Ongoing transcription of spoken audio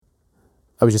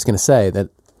I was just going to say that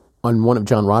on one of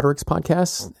John Roderick's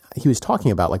podcasts, he was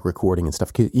talking about like recording and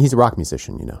stuff. He's a rock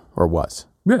musician, you know, or was.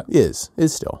 Yeah. Is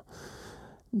still.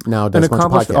 Now does an a bunch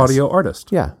of accomplished podcasts. audio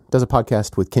artist. Yeah. Does a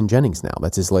podcast with Ken Jennings now.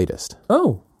 That's his latest.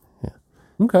 Oh. Yeah.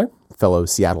 Okay. Fellow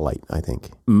Seattleite, I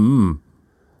think.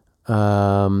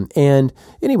 And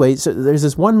anyway, so there's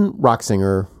this one rock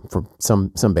singer from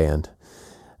some band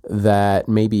that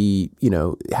maybe,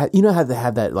 how they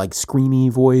have that like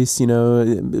screamy voice,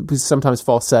 sometimes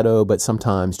falsetto, but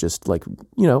sometimes just like,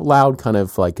 loud, kind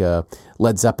of like a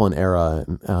Led Zeppelin era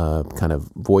kind of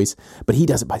voice. But he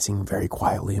does it by singing very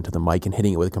quietly into the mic and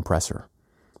hitting it with a compressor.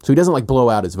 So he doesn't like blow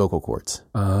out his vocal cords.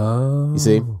 Oh. You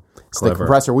see? So the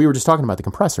compressor, we were just talking about the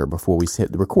compressor before we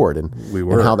hit the record and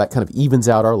how that kind of evens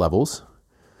out our levels.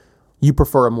 You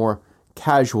prefer a more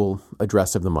casual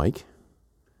address of the mic.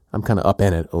 I'm kind of up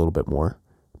in it a little bit more.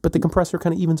 But the compressor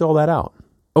kind of evens all that out.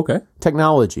 Okay.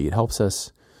 Technology, it helps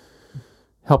us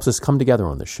come together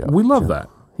on this show. We love that.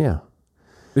 Yeah.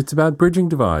 It's about bridging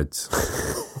divides.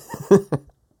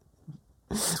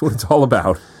 That's what it's all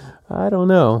about. I don't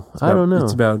know.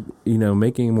 It's about,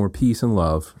 making more peace and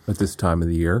love at this time of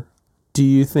the year. Do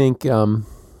you think,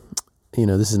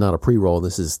 this is not a pre-roll,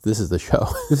 this is the show.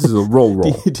 This is a roll.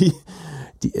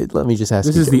 Let me just ask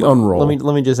you. This is the unroll.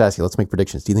 Let me just ask you. Let's make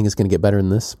predictions. Do you think it's going to get better than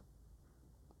this?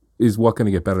 Is what going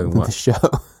to get better than what? The show.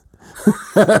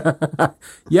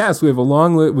 Yes, we have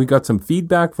we got some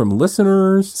feedback from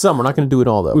listeners. Some. We're not going to do it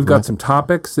all, though. We've got some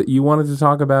topics that you wanted to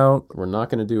talk about. We're not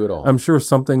going to do it all. I'm sure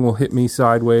something will hit me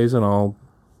sideways and I'll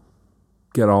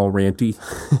get all ranty.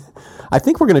 I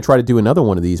think we're going to try to do another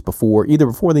one of these either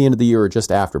before the end of the year or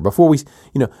just after. Before we,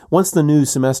 once the new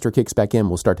semester kicks back in,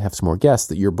 we'll start to have some more guests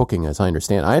that you're booking, as I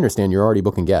understand. I understand you're already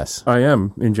booking guests. I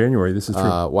am in January. This is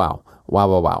true. Wow.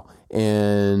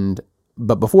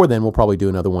 But before then, we'll probably do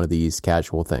another one of these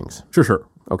casual things. Sure.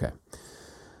 Okay.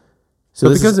 So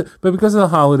but because of the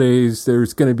holidays,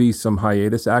 there's going to be some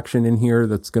hiatus action in here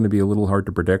that's going to be a little hard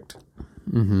to predict.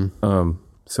 Mm-hmm.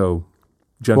 So,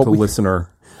 gentle listener.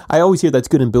 I always hear that's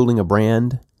good in building a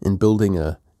brand and building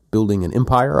an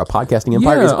empire, a podcasting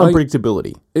empire, is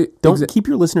unpredictability. Don't keep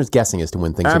your listeners guessing as to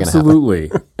when things are going to happen.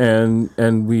 Absolutely.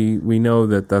 and we know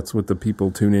that's what the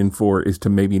people tune in for, is to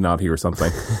maybe not hear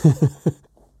something.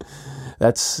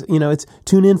 That's, it's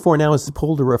tune in for now is to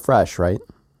pull to refresh, right?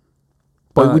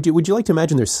 But would you like to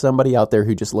imagine there's somebody out there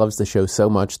who just loves the show so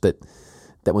much that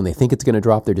when they think it's going to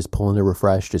drop, they're just pulling to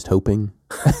refresh, just hoping?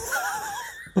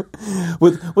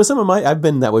 With some of I've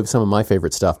been that way with some of my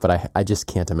favorite stuff, but I just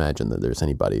can't imagine that there's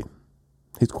anybody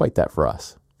who's quite that for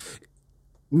us.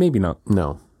 Maybe not.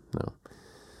 No.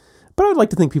 But I'd like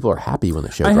to think people are happy when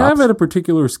the show drops. I have at a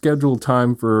particular scheduled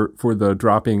time for the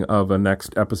dropping of a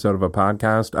next episode of a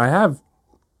podcast. I have,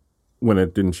 when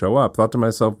it didn't show up, thought to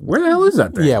myself, where the hell is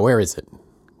that thing? Yeah, where is it?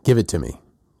 Give it to me.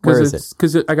 Where is it?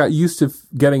 Because I got used to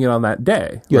getting it on that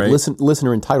day. You had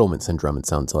listener entitlement syndrome, it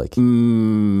sounds like.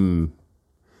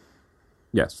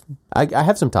 Yes. I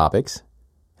have some topics.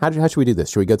 How should we do this?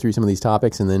 Should we go through some of these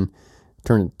topics and then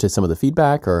turn to some of the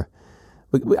feedback? Or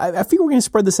I figure we're going to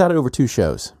spread this out over 2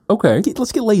 shows. Okay.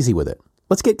 Let's get lazy with it.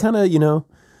 Let's get kind of,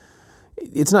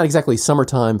 it's not exactly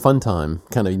summertime, fun time,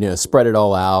 kind of, spread it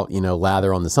all out,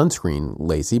 lather on the sunscreen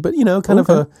lazy, but, kind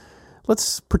of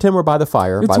let's pretend we're by the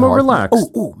fire. It's more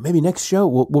relaxed. Oh, maybe next show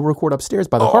we'll record upstairs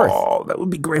by the hearth. Oh, that would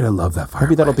be great. I love that fireplace.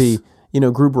 Maybe that'll be,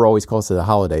 Gruber always calls it a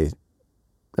holiday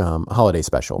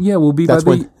special. Yeah, we'll be by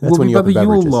the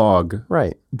Yule log.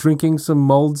 Right. Drinking some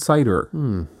mulled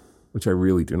cider, which I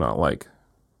really do not like.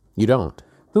 You don't?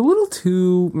 They're a little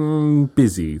too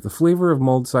busy. The flavor of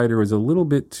mulled cider is a little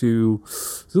too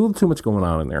much going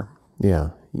on in there. Yeah.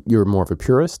 You're more of a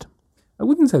purist? I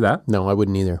wouldn't say that. No, I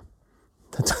wouldn't either.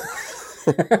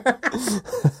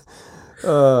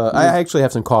 I actually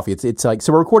have some coffee. It's like,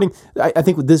 so we're recording. I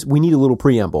think with this, we need a little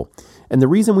preamble. And the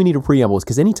reason we need a preamble is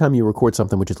because anytime you record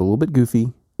something which is a little bit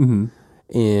goofy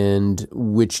and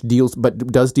which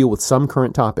does deal with some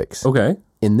current topics. Okay.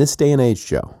 In this day and age,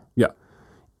 Joe. Yeah.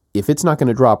 If it's not going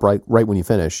to drop right when you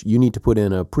finish, you need to put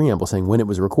in a preamble saying when it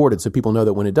was recorded so people know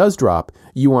that when it does drop,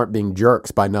 you aren't being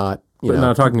jerks by not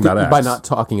talking about X. By not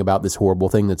talking about this horrible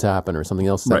thing that's happened or something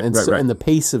else. Right, And the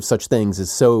pace of such things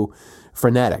is so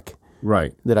frenetic.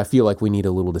 Right. That I feel like we need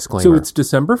a little disclaimer. So it's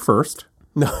December 1st.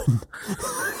 No.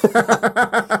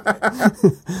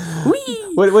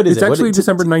 What is it? It's actually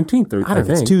December 19th, I think.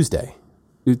 It's Tuesday.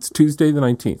 It's Tuesday the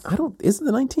 19th. Is it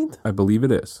the 19th? I believe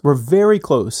it is. We're very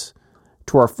close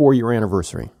to our 4-year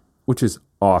anniversary. Which is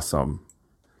awesome.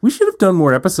 We should have done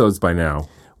more episodes by now.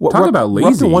 Talk about lazy.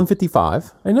 We're up to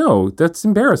 155. I know. That's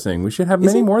embarrassing. We should have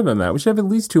many more than that. We should have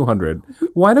at least 200.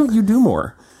 Why don't you do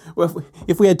more? Well,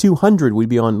 if we had 200, we'd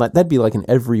be on. That'd be like an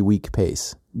every week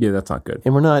pace, Yeah, that's not good.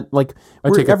 and we're not like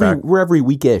take it back. we're every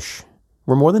weekish.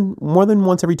 We're more than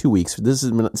once every 2 weeks. It's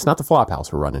not the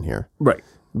Flophouse we're running here, Right.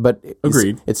 but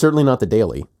Agreed. It's certainly not the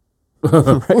daily,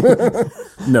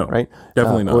 No. right?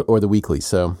 Definitely not. or the weekly.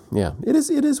 So yeah, it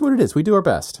is what it is. We do our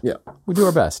best. Yeah. We do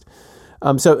our best.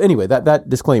 So anyway, that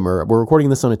disclaimer, we're recording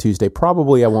this on a Tuesday.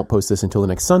 Probably I won't post this until the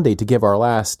next Sunday to give our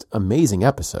last amazing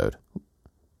episode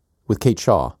with Kate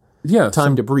Shaw. Yeah.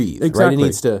 Time to breathe. Exactly. Right? It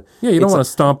needs to. Yeah, you don't want to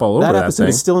stomp all over that episode thing.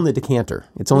 is still in the decanter.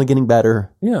 It's only getting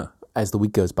better Yeah. as the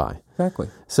week goes by. Exactly.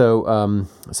 So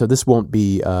so this won't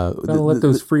be. Gotta let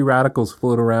those free radicals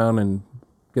float around and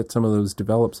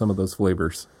develop some of those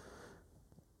flavors.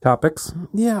 Topics?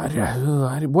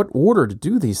 What order to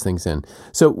do these things in?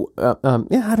 So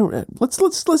I don't. Let's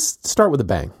start with a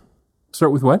bang.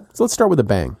 Start with what? So let's start with a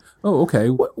bang. Oh, okay.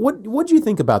 What do you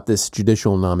think about this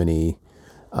judicial nominee?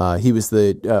 He was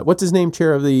the what's his name?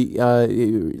 Chair of the. I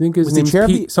think his name's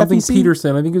something FEC?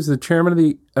 Peterson. I think he was the chairman of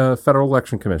the Federal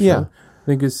Election Commission. Yeah. I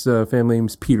think his family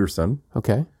name's Peterson.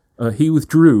 Okay. He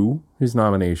withdrew his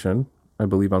nomination, I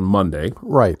believe, on Monday.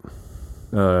 Right.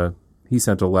 He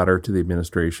sent a letter to the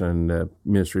administration. The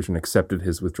administration accepted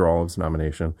his withdrawal of his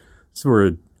nomination. So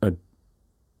we're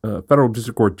a federal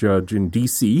district court judge in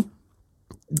D.C.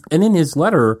 And in his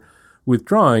letter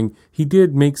withdrawing, he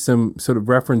did make some sort of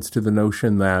reference to the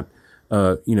notion that,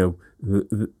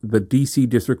 the D.C.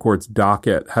 district court's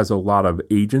docket has a lot of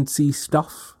agency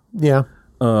stuff. Yeah.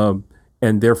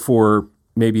 And therefore,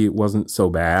 maybe it wasn't so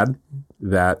bad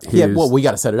that his... Well, we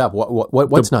got to set it up.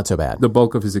 What's not so bad? The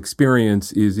bulk of his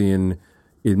experience is in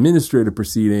administrative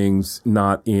proceedings,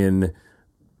 not in,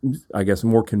 I guess,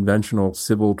 more conventional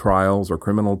civil trials or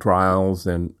criminal trials.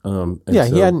 And he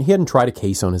hadn't tried a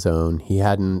case on his own. He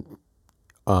hadn't,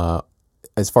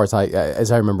 as far as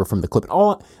I remember from the clip.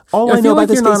 All I know about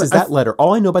this case is that letter.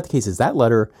 All I know about the case is that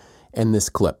letter and this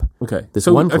clip. Okay, this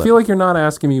so one clip. I feel like you're not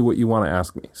asking me what you want to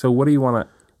ask me. So what do you want to?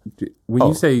 When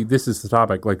you say this is the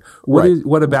topic, like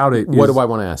what about it? What do I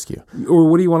want to ask you? Or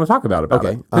what do you want to talk about it?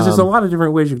 Because there's a lot of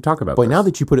different ways you can talk about Boy, this. now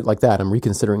that you put it like that, I'm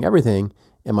reconsidering everything.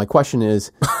 And my question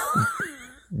is,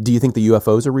 do you think the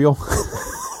UFOs are real?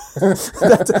 that's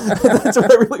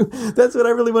what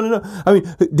I really want to know. I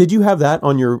mean, did you have that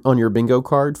on your bingo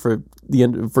card for the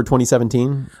end for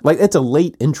 2017? Like, it's a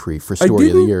late entry for story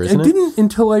of the year, isn't it? I didn't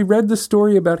until I read the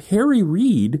story about Harry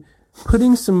Reid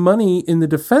putting some money in the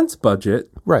defense budget,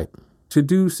 right, to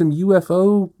do some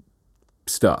UFO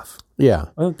stuff. Yeah,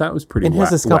 I thought that was pretty. And has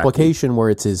this complication where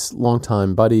it's his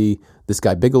longtime buddy, this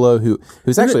guy Bigelow,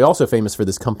 who's actually also famous for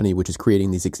this company, which is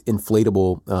creating these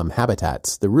inflatable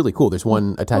habitats. They're really cool. There's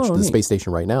one attached to the space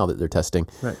station right now that they're testing.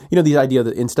 Right. You know, the idea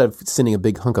that instead of sending a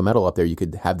big hunk of metal up there, you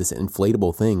could have this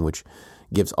inflatable thing, which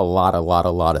gives a lot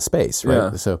of space, right?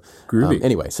 Yeah. So groovy.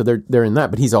 Anyway, so they're in that,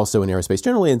 but he's also in aerospace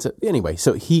generally. And so anyway,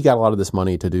 so he got a lot of this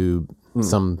money to do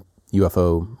some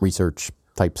UFO research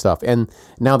type stuff. And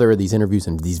now there are these interviews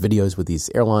and these videos with these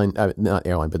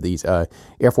these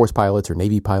Air Force pilots or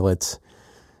Navy pilots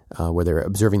where they're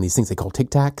observing these things they call Tic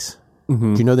Tacs.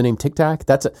 Mm-hmm. Do you know the name Tic Tac?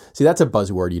 That's a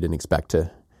buzzword you didn't expect to.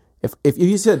 If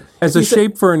you said as a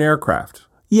shape for an aircraft.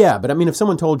 Yeah, but I mean, if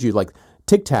someone told you like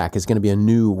Tic Tac is going to be a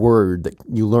new word that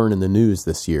you learn in the news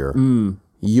this year,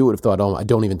 you would have thought, oh,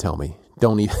 don't even tell me.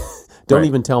 Don't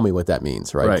even tell me what that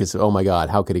means, right? Because, oh my God,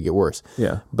 how could it get worse?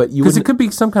 Yeah. But because it could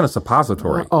be some kind of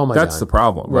suppository. Oh my God. That's the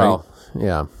problem, right? Well,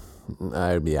 yeah.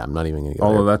 I'm not even going to go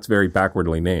Although there. that's very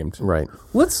backwardly named. Right.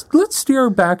 Let's steer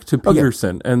back to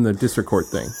Peterson and the district court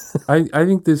thing. I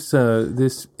think this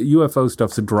UFO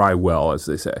stuff's a dry well, as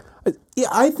they say. Yeah,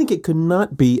 I think it could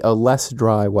not be a less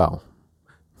dry well.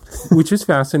 Which is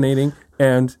fascinating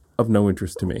and of no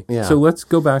interest to me. Yeah. So let's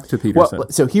go back to Peterson. Well,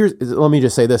 so let me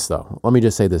just say this, though. Let me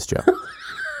just say this, Joe.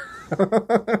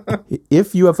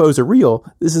 If UFOs are real,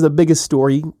 this is the biggest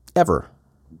story ever.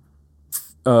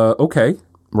 Okay.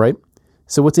 Right?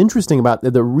 So what's interesting about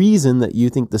the reason that you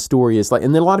think the story is like,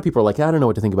 and then a lot of people are like, I don't know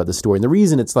what to think about this story. And the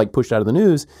reason it's like pushed out of the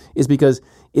news is because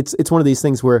it's one of these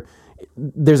things where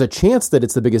there's a chance that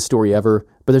it's the biggest story ever,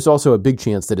 but there's also a big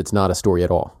chance that it's not a story at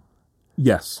all.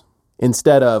 Yes.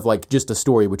 Instead of like just a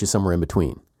story which is somewhere in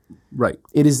between. Right.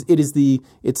 It's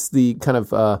the kind of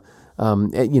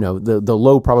the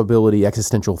low probability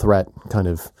existential threat kind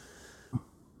of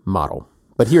model.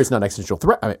 But here it's not existential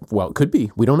threat. I mean, well, it could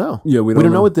be. We don't know. Yeah, we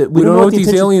don't know. What we don't know what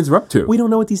these aliens are up to. We don't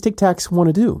know what these Tic Tacs want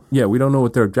to do. Yeah, we don't know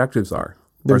what their objectives are.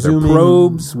 They're are there zooming.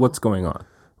 Probes? What's going on?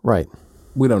 Right.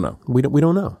 We don't know. We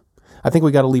don't know. I think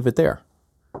we got to leave it there.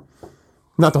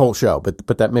 Not the whole show,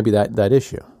 but that maybe that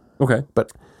issue. Okay.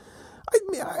 But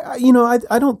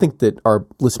I don't think that our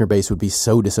listener base would be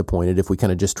so disappointed if we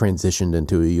kind of just transitioned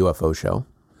into a UFO show.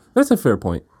 That's a fair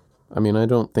point. I mean, I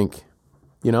don't think,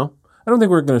 I don't think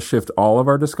we're going to shift all of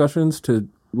our discussions to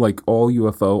like all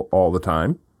UFO all the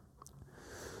time.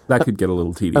 That could get a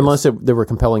little tedious. Unless there were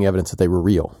compelling evidence that they were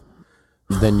real.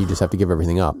 Then you just have to give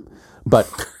everything up. But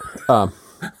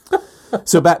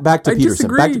so back to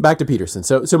Peterson. Back to Peterson.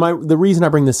 So the reason I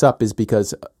bring this up is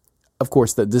because, of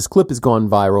course, this clip has gone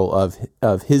viral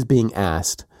of his being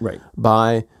asked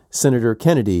by Senator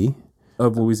Kennedy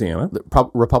of Louisiana,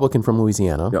 Republican from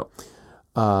Louisiana, yep.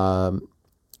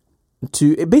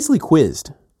 Basically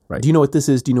quizzed. Right. Do you know what this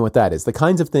is? Do you know what that is? The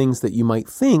kinds of things that you might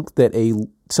think that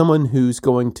someone who's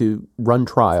going to run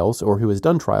trials or who has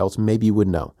done trials maybe would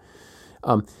know.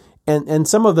 And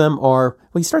some of them are,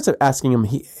 he starts asking him,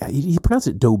 he pronounced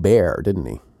it Daubert, didn't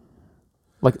he?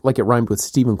 Like it rhymed with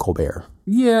Stephen Colbert.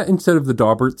 Yeah, instead of the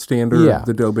Daubert standard,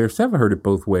 the Daubert. I've heard it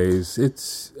both ways.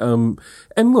 It's and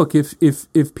look,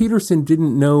 if Peterson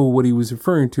didn't know what he was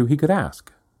referring to, he could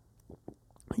ask.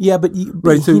 Yeah, but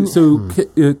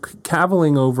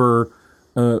cavilling over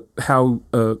how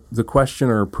the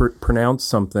questioner pronounced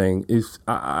something is,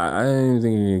 I don't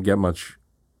think you can get much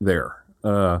there.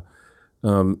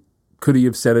 Could he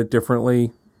have said it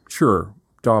differently? Sure.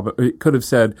 It could have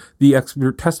said the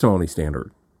expert testimony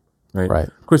standard, right?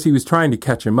 Of course, he was trying to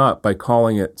catch him up by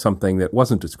calling it something that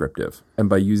wasn't descriptive and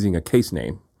by using a case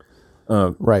name,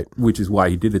 which is why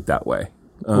he did it that way.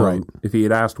 If he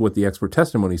had asked what the expert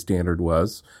testimony standard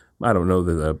was, I don't know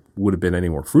that that would have been any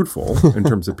more fruitful in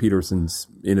terms of Peterson's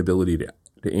inability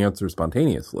to answer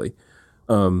spontaneously.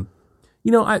 There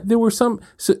were some.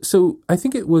 So I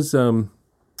think it was. I'm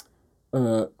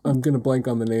going to blank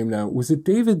on the name now. Was it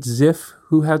David Ziff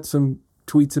who had some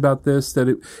tweets about this?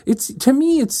 That it's to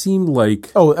me it seemed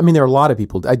like. Oh, I mean, there are a lot of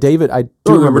people. David, I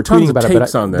do remember tweeting about it.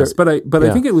 Takes on this, but I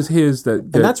think it was his that.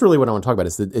 And that's really what I want to talk about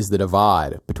is the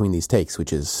divide between these takes,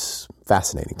 which is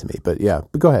fascinating to me. But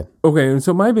go ahead. Okay, and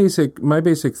so my basic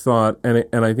thought, and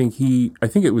I think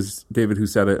it was David who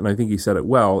said it, and I think he said it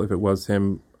well. If it was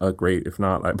him, great. If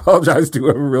not, I apologize to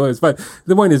whoever realized. But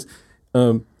the point is,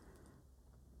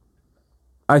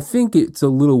 I think it's a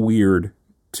little weird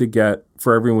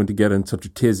for everyone to get in such a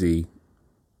tizzy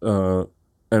and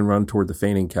run toward the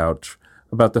fainting couch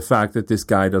about the fact that this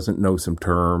guy doesn't know some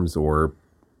terms or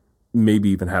maybe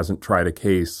even hasn't tried a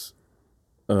case.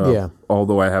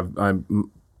 Although I'm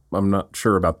not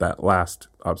sure about that last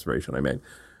observation I made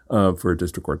for a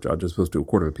district court judge as opposed to a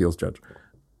court of appeals judge.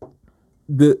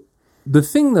 The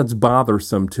thing that's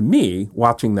bothersome to me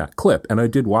watching that clip, and I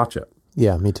did watch it.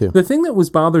 Yeah, me too. The thing that was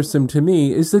bothersome to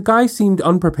me is the guy seemed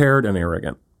unprepared and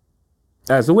arrogant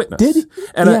as a witness. Did he?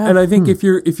 And I think if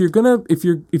you're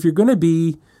gonna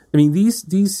be, I mean,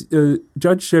 these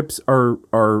judgeships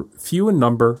are few in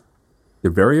number.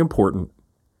 They're very important.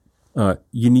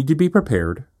 You need to be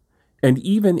prepared, and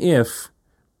even if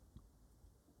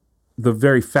the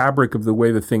very fabric of the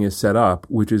way the thing is set up,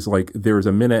 which is like there's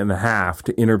a minute and a half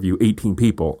to interview 18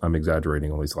 people, I'm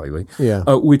exaggerating only slightly,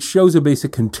 which shows a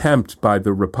basic contempt by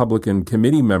the Republican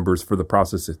committee members for the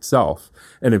process itself.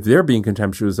 And if they're being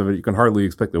contemptuous of it, you can hardly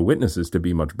expect the witnesses to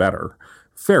be much better.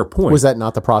 Fair point. Was that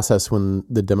not the process when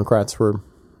the Democrats were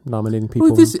nominating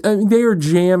people? Well, they are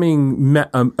jamming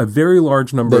a very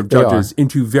large number of judges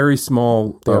into very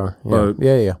small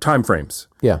time frames.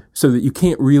 Yeah. So that you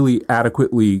can't really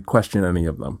adequately question any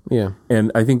of them. Yeah.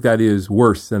 And I think that is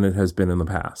worse than it has been in the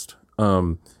past.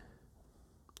 My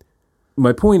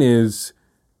point is,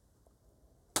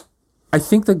 I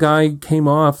think the guy came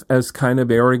off as kind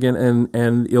of arrogant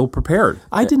and ill-prepared.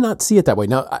 I did not see it that way.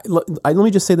 Now, let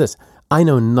me just say this. I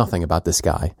know nothing about this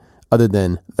guy other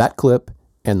than that clip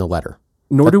and the letter.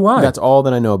 Nor do I. That's all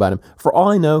that I know about him. For all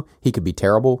I know, he could be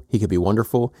terrible. He could be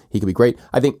wonderful. He could be great.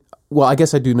 I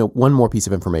guess I do know one more piece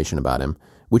of information about him,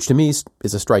 which to me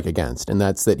is a strike against, and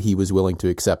that's that he was willing to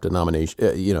accept a nomination,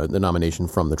 the nomination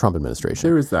from the Trump administration.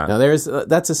 There is that. Now,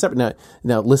 that's a separate.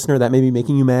 Now, listener, that may be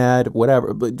making you mad,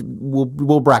 whatever, but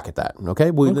we'll bracket that,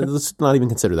 okay? Let's not even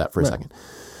consider that for a second.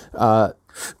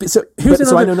 So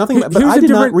I know nothing about, but I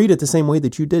did not read it the same way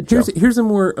that you did, Joe.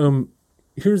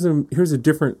 Here's a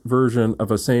different version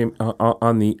of a same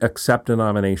on the accept a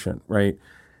nomination, right?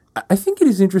 I think it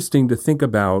is interesting to think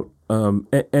about, and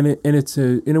it's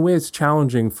in a way it's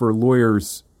challenging for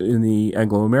lawyers in the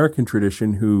Anglo-American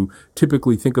tradition who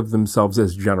typically think of themselves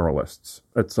as generalists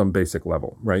at some basic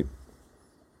level, right?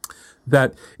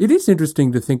 That it is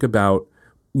interesting to think about,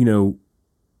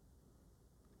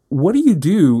 what do you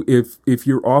do if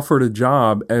you're offered a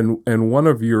job and one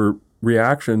of your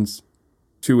reactions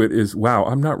to it is, wow,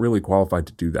 I'm not really qualified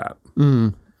to do that.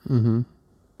 Mm-hmm.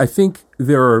 I think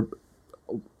there are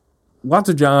lots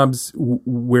of jobs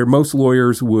where most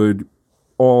lawyers would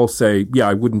all say, yeah,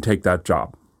 I wouldn't take that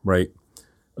job, right?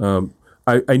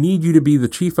 I need you to be the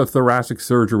chief of thoracic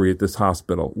surgery at this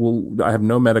hospital. Well, I have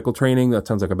no medical training. That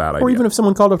sounds like a bad idea. Or even if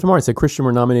someone called up tomorrow and said, Christian,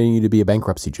 we're nominating you to be a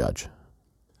bankruptcy judge.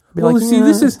 Well,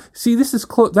 this is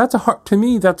close. That's a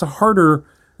harder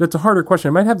question.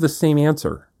 I might have the same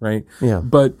answer, right? Yeah.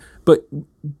 But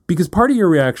because part of your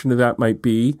reaction to that might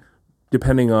be,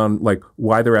 depending on like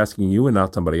why they're asking you and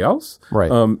not somebody else,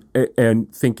 right?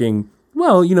 And thinking,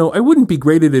 well, I wouldn't be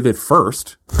great at it at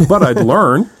first, but I'd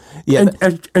learn. Yeah,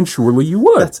 and surely you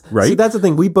would, right? See, that's the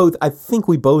thing. I think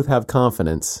we both have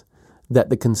confidence that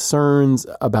the concerns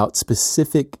about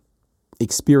specific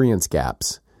experience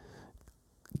gaps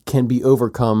can be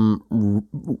overcome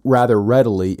rather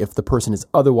readily if the person is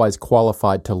otherwise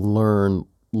qualified to learn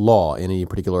law in any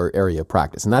particular area of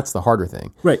practice, and that's the harder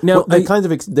thing. Right now, the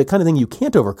kind of thing you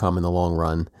can't overcome in the long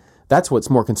run. That's what's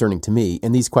more concerning to me,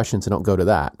 and these questions don't go to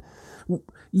that.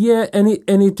 Yeah, and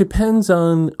it depends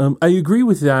on. I agree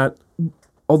with that.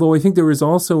 Although I think there is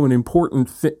also an important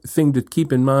thing to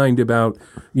keep in mind about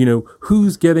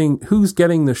who's getting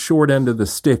the short end of the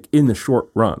stick in the short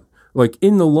run. Like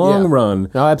in the long run,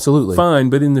 no, absolutely fine,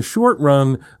 but in the short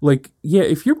run,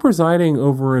 if you're presiding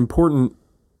over important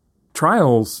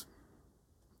trials,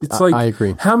 it's like I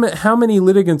agree. How many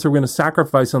litigants are going to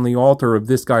sacrifice on the altar of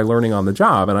this guy learning on the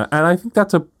job? And I think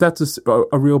that's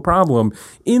a real problem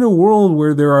in a world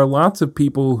where there are lots of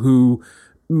people who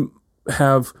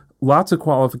have lots of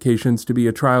qualifications to be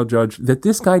a trial judge that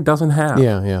this guy doesn't have.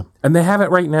 Yeah. And they have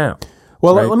it right now.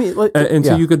 Well, right?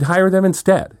 So you could hire them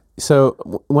instead.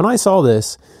 So when I saw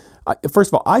this, first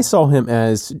of all, I saw him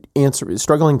as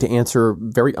struggling to answer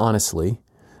very honestly,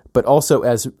 but also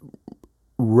as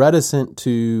reticent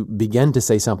to begin to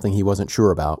say something he wasn't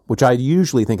sure about, which I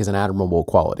usually think is an admirable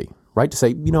quality, right? To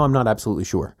say, I'm not absolutely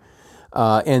sure.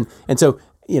 And so,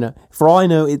 for all I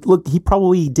know, he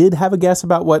probably did have a guess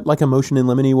about what like a motion in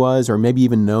limine was, or maybe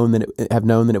even known that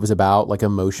it was about like a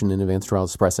motion in advance trial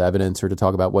to suppress evidence or to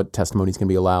talk about what testimonies can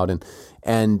be allowed.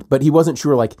 But he wasn't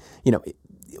sure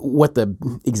what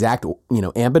the exact,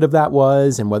 ambit of that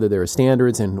was and whether there are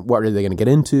standards and what are they going to get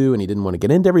into. And he didn't want to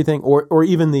get into everything or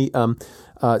even the,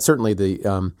 certainly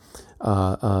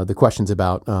the questions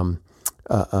about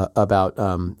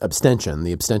abstention,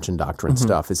 the abstention doctrine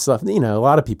stuff. It's stuff, a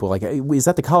lot of people like, is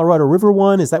that the Colorado River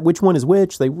one? Is that which one is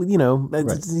which? They,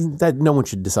 that no one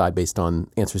should decide based on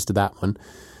answers to that one.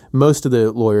 Most of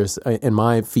the lawyers in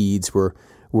my feeds were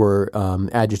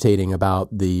agitating about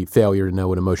the failure to know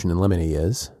what a motion in limine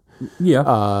is. Yeah.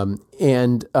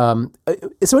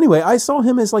 So anyway, I saw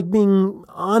him as like being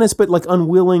honest, but like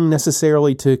unwilling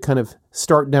necessarily to kind of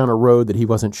start down a road that he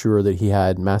wasn't sure that he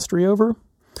had mastery over.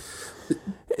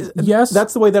 Yes.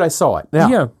 That's the way that I saw it.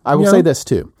 Now, I will say this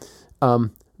too.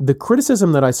 The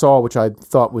criticism that I saw, which I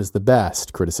thought was the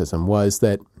best criticism, was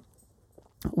that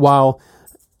while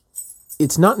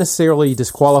it's not necessarily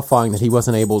disqualifying that he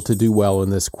wasn't able to do well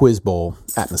in this quiz bowl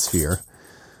atmosphere,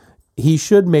 he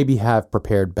should maybe have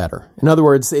prepared better. In other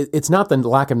words, it's not the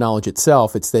lack of knowledge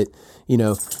itself. It's that,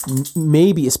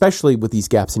 maybe, especially with these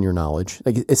gaps in your knowledge,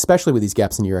 especially with these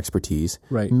gaps in your expertise,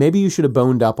 right. Maybe you should have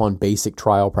boned up on basic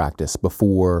trial practice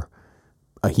before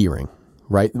a hearing,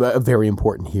 right? A very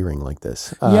important hearing like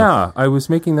this. I was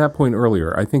making that point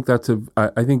earlier. I think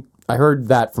I heard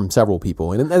that from several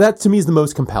people, and that to me is the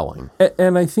most compelling.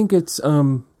 And I think it's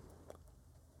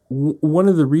one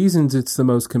of the reasons it's the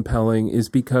most compelling is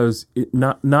because it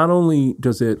not only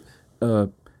does it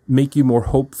make you more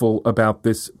hopeful about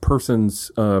this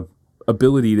person's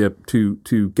ability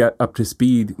to get up to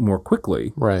speed more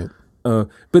quickly, right?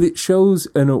 But it shows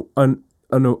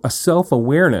a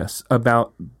self-awareness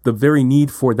about the very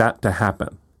need for that to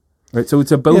happen. Right, so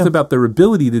it's both about their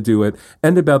ability to do it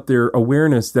and about their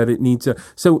awareness that it needs to.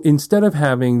 So instead of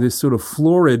having this sort of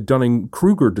florid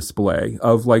Dunning-Kruger display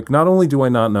of like, not only do I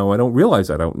not know, I don't realize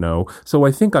I don't know, so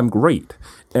I think I'm great.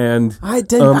 And I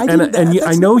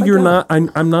know you're not.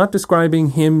 I'm not describing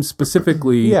him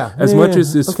specifically as much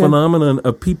as this phenomenon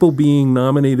of people being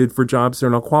nominated for jobs they're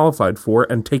not qualified for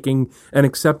and taking and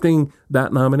accepting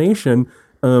that nomination.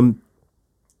 And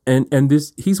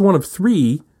this, he's one of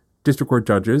 3 district court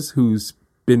judges who's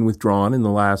been withdrawn in the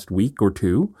last week or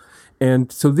 2.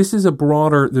 And so this is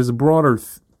there's a broader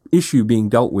issue being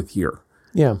dealt with here.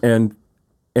 Yeah. And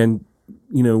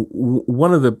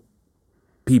one of the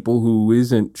people who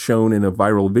isn't shown in a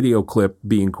viral video clip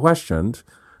being questioned,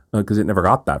 because it never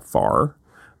got that far,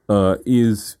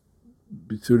 is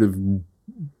sort of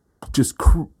just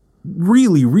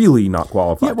really, really not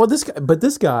qualified. Yeah, well,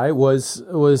 this guy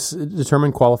was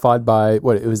determined qualified by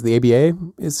what? It was the ABA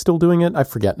is still doing it. I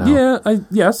forget now. Yeah,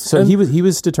 yes. So he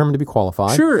was determined to be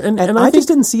qualified. Sure, and I just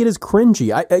didn't see it as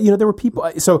cringy. There were people.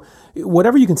 So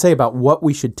whatever you can say about what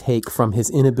we should take from his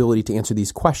inability to answer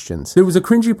these questions, there was a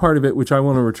cringy part of it which I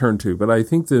want to return to. But I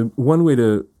think the one way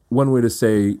to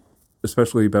say,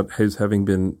 especially about his having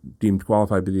been deemed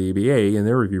qualified by the ABA in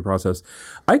their review process,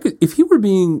 if he were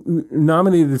being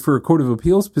nominated for a Court of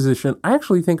Appeals position, I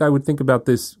actually think I would think about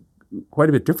this quite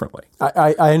a bit differently.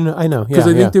 I know. Because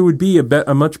I think there would be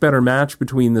a much better match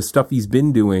between the stuff he's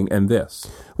been doing and this.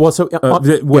 Well, so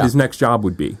his next job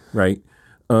would be, right?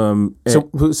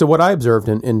 So what I observed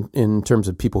in terms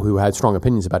of people who had strong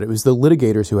opinions about it was the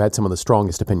litigators who had some of the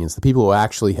strongest opinions, the people who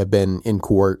actually have been in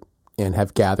court and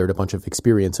have gathered a bunch of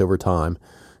experience over time,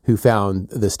 who found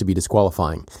this to be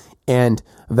disqualifying. And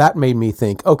that made me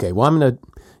think, okay, well, I'm going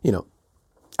to,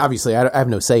 obviously I have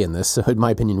no say in this, so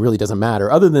my opinion really doesn't matter.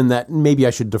 Other than that, maybe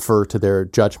I should defer to their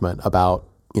judgment about,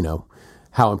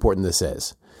 how important this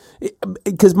is.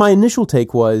 Because my initial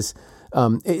take was,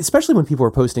 especially when people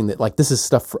are posting that, like, this is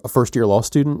stuff a first-year law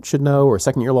student should know or a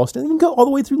second-year law student, you can go all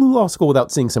the way through law school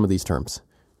without seeing some of these terms.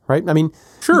 Right? I mean,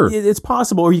 sure, it's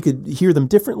possible, or you could hear them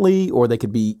differently, or they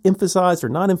could be emphasized or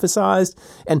not emphasized.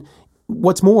 And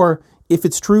what's more, if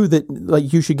it's true that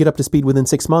like you should get up to speed within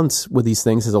 6 months with these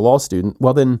things as a law student,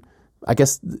 well, then I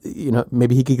guess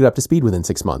maybe he could get up to speed within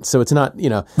 6 months. So it's not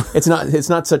it's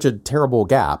not such a terrible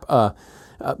gap.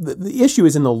 The issue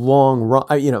is in the long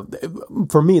run.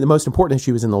 For me, the most important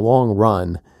issue is in the long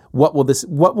run. What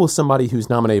will somebody who's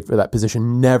nominated for that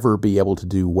position never be able to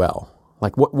do well?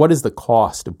 Like, what is the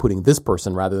cost of putting this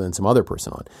person rather than some other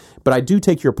person on? But I do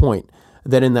take your point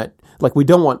that in that, like, we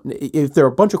don't want, if there are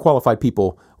a bunch of qualified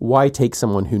people, why take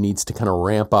someone who needs to kind of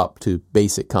ramp up to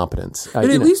basic competence? It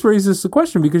at least raises the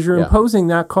question, because you're imposing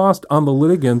that cost on the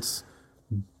litigants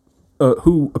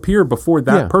who appear before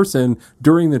that person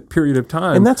during the period of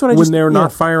time, and that's what when they're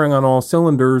not firing on all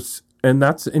cylinders. And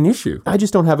that's an issue. I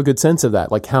just don't have a good sense of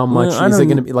that. Like, how much is it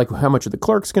going to be? Like, how much are the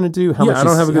clerks going to do? How much I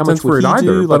don't have a good sense for it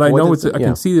either. But I know I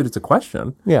can see that it's a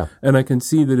question. Yeah, and I can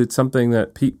see that it's something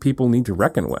that people need to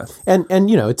reckon with. And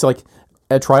it's like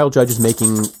a trial judge is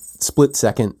making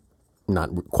split-second,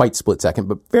 not quite split-second,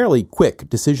 but fairly quick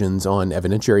decisions on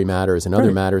evidentiary matters and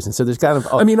other matters. And so there's kind of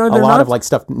a lot of like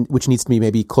stuff which needs to be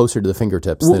maybe closer to the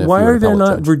fingertips than if why you're an are there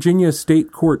not judge. Virginia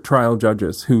state court trial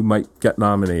judges who might get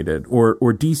nominated, or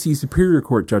D.C. Superior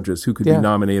Court judges who could be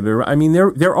nominated? I mean,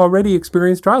 they're already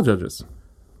experienced trial judges.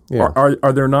 Yeah.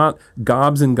 Are there not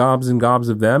gobs and gobs and gobs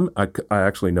of them? I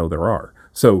actually know there are.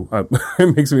 So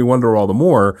it makes me wonder all the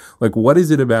more, like, what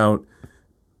is it about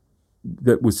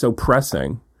that was so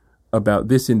pressing about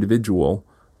this individual?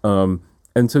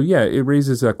 And so, it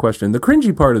raises that question. The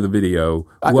cringy part of the video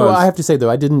was... I have to say, though,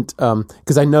 I didn't...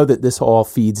 Because I know that this all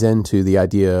feeds into the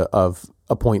idea of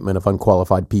appointment of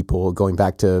unqualified people, going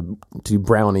back to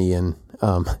Brownie and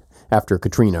after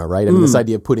Katrina, right? I mean, this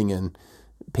idea of putting in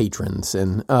patrons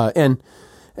and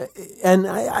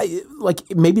I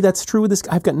like, maybe that's true with this.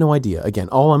 I've got no idea. Again,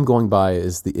 all I'm going by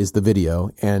is the video,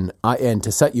 and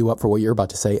to set you up for what you're about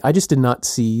to say, I just did not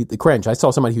see the cringe. I saw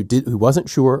somebody who wasn't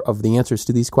sure of the answers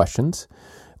to these questions,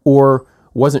 or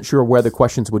wasn't sure where the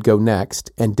questions would go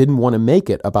next, and didn't want to make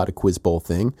it about a quiz bowl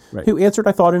thing. Right. Who answered,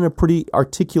 I thought, in a pretty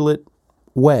articulate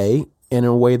way, and in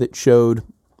a way that showed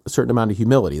a certain amount of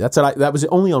humility. That was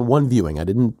only on one viewing. I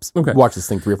didn't watch this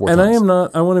thing 3 or 4 times. And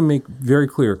I want to make very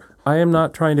clear, I am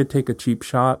not trying to take a cheap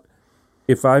shot.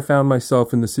 If I found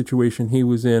myself in the situation he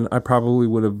was in, I probably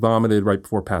would have vomited right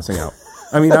before passing out.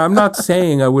 I mean, I'm not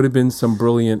saying I would have been some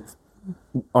brilliant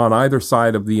on either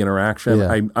side of the interaction.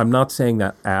 Yeah. I'm not saying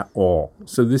that at all.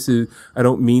 So I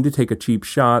don't mean to take a cheap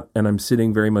shot, and I'm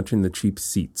sitting very much in the cheap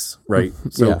seats, right?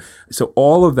 So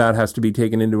all of that has to be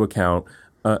taken into account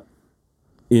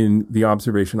in the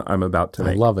observation I'm about to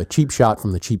make. I love a cheap shot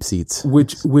from the cheap seats.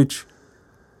 Which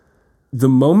the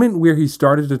moment where he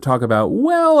started to talk about,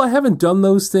 well, I haven't done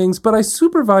those things, but I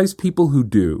supervise people who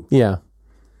do. Yeah.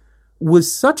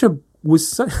 That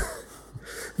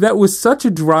was such a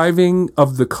driving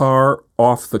of the car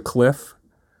off the cliff.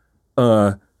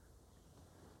 Oh,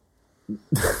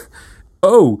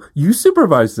 you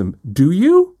supervise them, do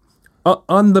you?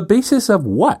 On the basis of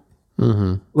what?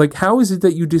 Mm-hmm. Like, how is it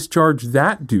that you discharge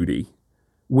that duty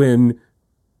when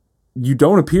you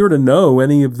don't appear to know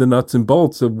any of the nuts and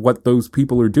bolts of what those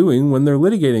people are doing when they're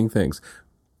litigating things?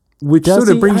 Which sort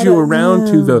of brings you around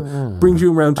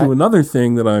to another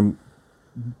thing that I'm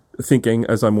thinking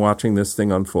as I'm watching this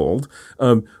thing unfold,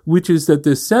 which is that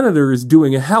this senator is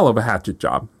doing a hell of a hatchet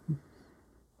job.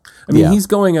 I mean, Yeah. he's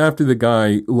going after the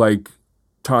guy like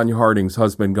Tanya Harding's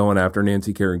husband going after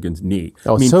Nancy Kerrigan's knee.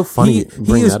 Oh, I mean, it's so funny you He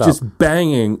bring is that up. just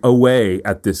banging away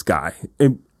at this guy.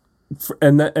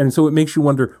 And so it makes you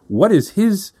wonder, what is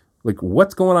his, like,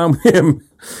 what's going on with him?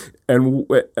 And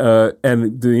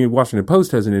the Washington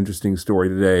Post has an interesting story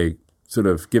today, sort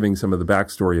of giving some of the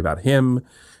backstory about him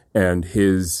and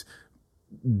his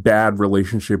bad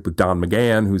relationship with Don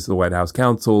McGahn, who's the White House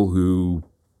counsel, who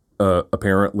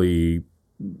apparently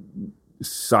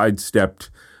sidestepped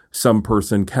some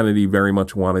person Kennedy very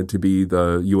much wanted to be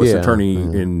the U.S. attorney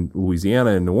in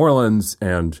Louisiana and New Orleans.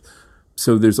 And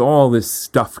so there's all this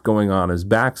stuff going on as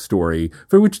backstory,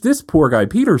 for which this poor guy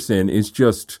Peterson is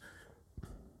just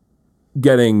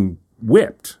getting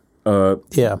whipped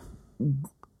Yeah.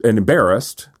 and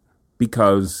embarrassed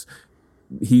because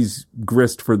he's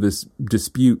grist for this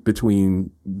dispute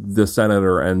between the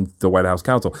senator and the White House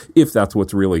counsel, if that's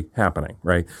what's really happening,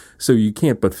 right? So you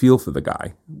can't but feel for the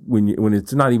guy when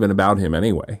it's not even about him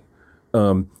anyway.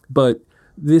 But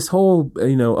this whole,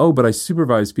 but I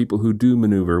supervise people who do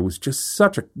maneuver was just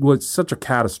such a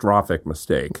catastrophic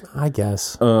mistake. I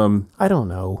guess. I don't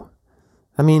know.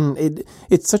 I mean,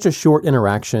 it's such a short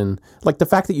interaction. Like the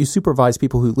fact that you supervise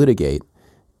people who litigate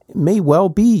may well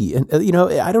be, and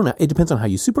I don't know. It depends on how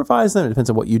you supervise them. It depends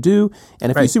on what you do, and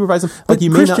if you supervise them, but you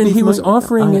may Christian, not be he was familiar-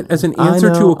 offering it as an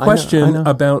answer to a question I know.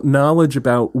 about knowledge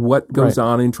about what goes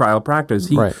on in trial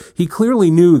practice. Right. He clearly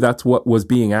knew that's what was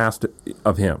being asked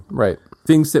of him. Right.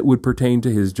 Things that would pertain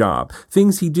to his job,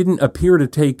 things he didn't appear to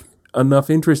take enough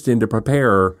interest in to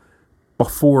prepare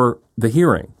before the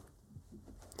hearing.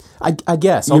 I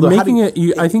guess You're although how making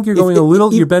do- it. I think you're if- going a if- little.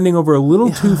 if- You're bending over a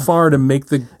little too far to make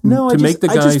the No, to I make the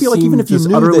just, guy I just feel like seem even if you just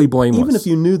knew utterly that, blameless. even if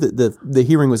you knew that the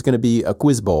hearing was going to be a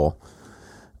quiz bowl,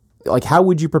 like how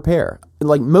would you prepare?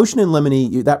 Like motion in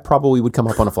limine, that probably would come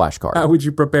up on a flashcard, How would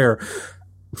you prepare?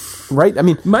 right? I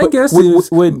mean, My but guess would, is-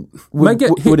 would my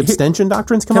gue- would abstention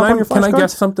doctrines come up on your flashcards? Can I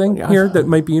guess something here that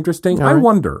might be interesting? I right.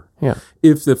 wonder Yeah.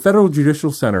 if the Federal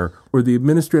Judicial Center or the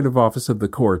Administrative Office of the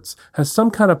Courts has some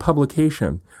kind of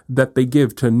publication that they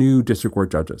give to new district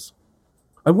court judges.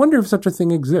 I wonder if such a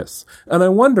thing exists. And I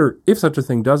wonder if such a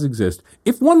thing does exist,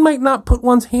 if one might not put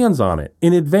one's hands on it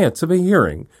in advance of a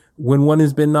hearing when one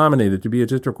has been nominated to be a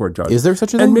district court judge. Is there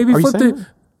such a And thing? maybe Are you flip saying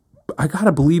I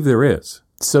gotta believe there is.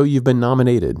 So you've been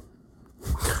nominated.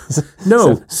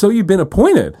 No, so you've been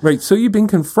appointed, right? So you've been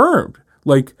confirmed.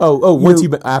 Like Once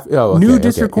you've been new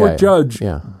district court judge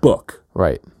book.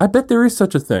 Right. I bet there is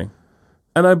such a thing.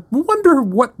 And I wonder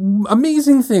what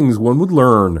amazing things one would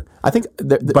learn I think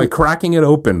by cracking it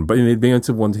open, but in advance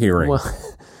of one's hearing. well,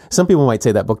 some people might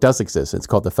say that book does exist. It's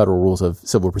called the Federal Rules of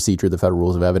Civil Procedure, the Federal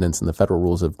Rules of Evidence, and the Federal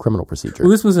Rules of Criminal Procedure.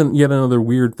 Well, this was yet another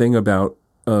weird thing about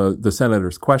the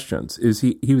senator's questions. Is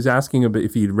he was asking about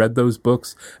if he'd read those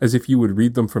books as if you would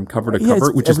read them from cover to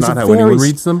cover, which is not how anyone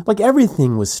reads them. Like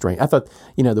everything was strange. I thought,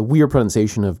 the weird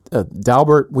pronunciation of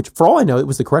Dalbert, which for all I know, it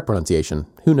was the correct pronunciation.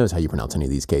 Who knows how you pronounce any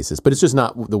of these cases? But it's just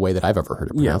not the way that I've ever heard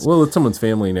it Yeah, pronounced. well, it's someone's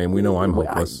family name. We know I'm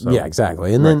hopeless. So. Yeah,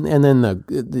 exactly. And then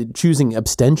the choosing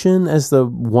abstention as the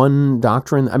one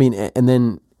doctrine. I mean, and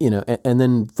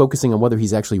then focusing on whether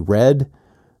he's actually read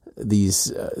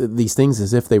these things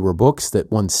as if they were books that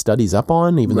one studies up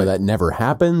on, even though that never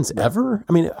happens ever.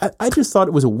 I mean, I just thought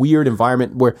it was a weird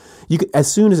environment where you could,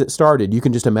 as soon as it started, you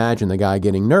can just imagine the guy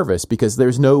getting nervous because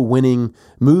there's no winning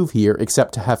move here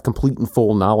except to have complete and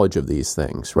full knowledge of these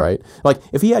things, right? Like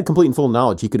if he had complete and full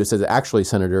knowledge, he could have said, actually,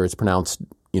 Senator, it's pronounced,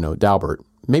 Dalbert.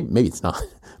 Maybe it's not,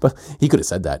 but he could have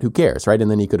said that. Who cares, right?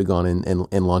 And then he could have gone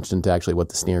and launched into actually what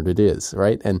the standard is,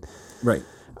 right? And Right.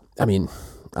 I mean,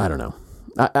 I don't know.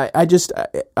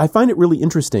 I find it really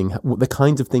interesting the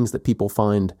kinds of things that people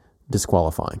find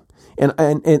disqualifying, and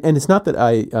it's not that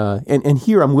and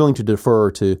here I'm willing to defer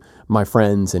to my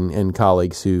friends and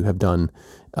colleagues who have done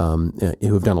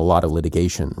a lot of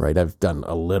litigation. Right, I've done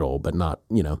a little, but not.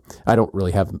 I don't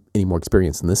really have any more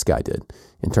experience than this guy did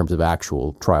in terms of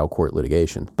actual trial court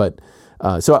litigation. But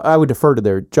so I would defer to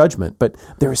their judgment. But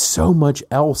there is so much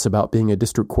else about being a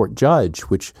district court judge,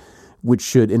 which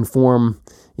should inform.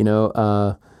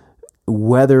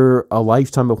 Whether a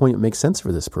lifetime appointment makes sense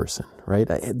for this person, right?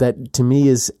 That to me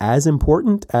is as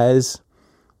important as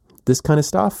this kind of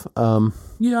stuff.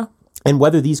 Yeah. And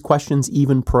whether these questions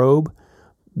even probe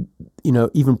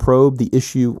the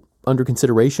issue under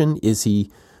consideration. Is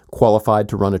he qualified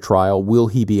to run a trial? Will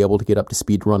he be able to get up to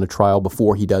speed to run a trial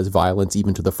before he does violence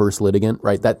even to the first litigant,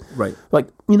 right? Right. Like,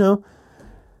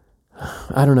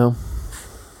 I don't know.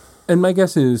 And my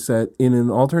guess is that in an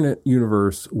alternate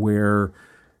universe where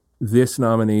this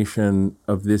nomination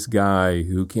of this guy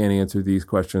who can't answer these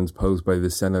questions posed by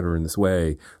this senator in this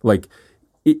way, like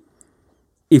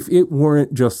if it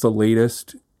weren't just the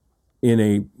latest in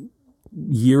a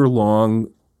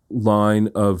year-long line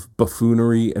of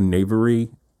buffoonery and knavery,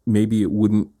 maybe it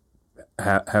wouldn't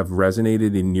have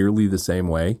resonated in nearly the same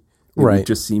way. It would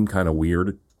just seem kind of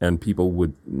weird, and people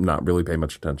would not really pay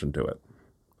much attention to it.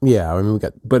 Yeah, I mean,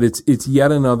 but it's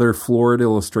yet another florid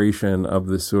illustration of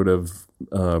this sort of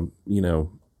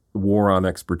war on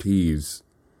expertise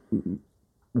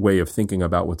way of thinking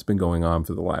about what's been going on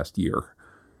for the last year.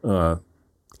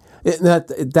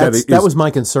 That was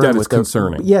my concern. That is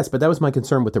concerning. Yes, but that was my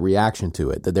concern with the reaction to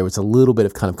it, that there was a little bit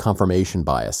of kind of confirmation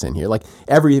bias in here. Like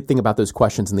everything about those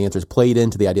questions and the answers played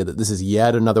into the idea that this is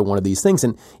yet another one of these things.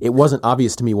 And it wasn't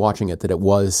obvious to me watching it that it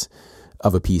was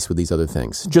of a piece with these other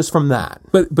things, just from that.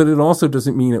 But it also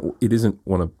doesn't mean it isn't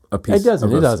one of a piece. It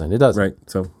doesn't. Right.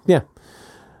 So yeah.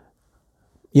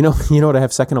 You know what I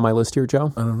have second on my list here,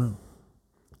 Joe? I don't know.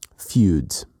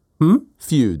 Feuds.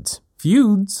 Feuds.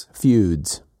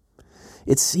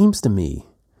 It seems to me,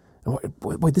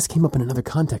 boy, this came up in another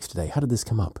context today. How did this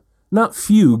come up? Not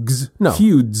fugues. No.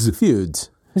 Feuds.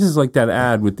 This is like that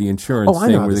ad with the insurance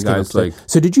thing where the guy's like.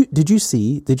 So did you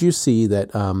see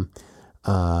that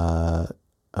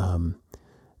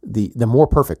the More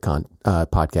Perfect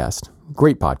podcast,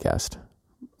 great podcast.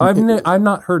 I've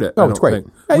not heard it. Oh, it's great.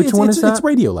 Which one is that? It's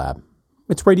Radiolab.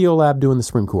 It's Radiolab doing the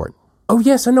Supreme Court. Oh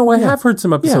yes, I know. I have heard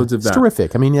some episodes of that. It's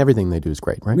terrific. I mean, everything they do is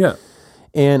great, right? Yeah.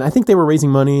 And I think they were raising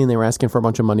money, and they were asking for a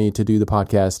bunch of money to do the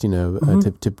podcast,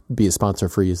 to be as sponsor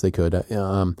free as they could.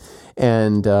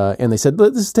 And they said,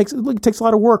 this takes a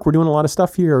lot of work. We're doing a lot of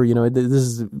stuff here. This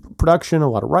is production, a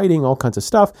lot of writing, all kinds of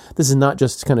stuff. This is not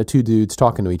just kind of two dudes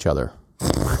talking to each other.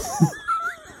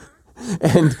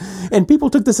 and people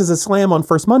took this as a slam on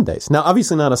First Mondays. Now,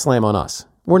 obviously not a slam on us.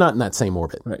 We're not in that same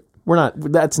orbit. Right.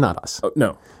 That's not us. Oh,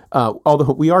 no.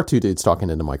 Although we are two dudes talking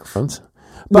into microphones.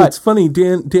 But it's funny,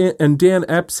 Dan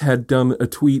Epps had done a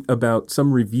tweet about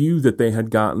some review that they had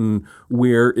gotten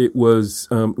where it was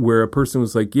where a person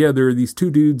was like, yeah, there are these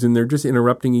two dudes and they're just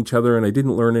interrupting each other and I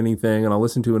didn't learn anything and I'll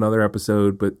listen to another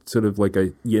episode, but sort of like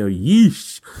a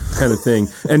yeesh kind of thing.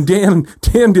 And Dan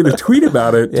did a tweet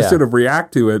about it to sort of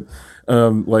react to it,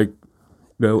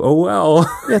 oh well.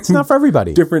 Yeah, it's not for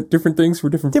everybody. different things for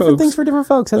different folks. Different things for different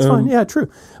folks. That's fine. Yeah, true.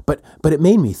 But it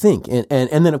made me think, and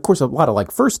then of course a lot of like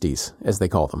firsties, as they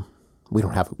call them. We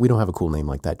don't have a cool name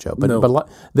like that, Joe. But a lot,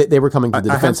 they were coming to the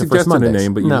defense of First Mondays. I have suggested a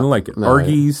name, but you didn't like it.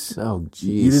 Argies. Oh,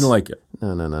 geez. You didn't like it.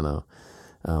 No.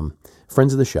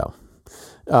 Friends of the show.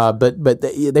 But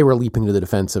they were leaping to the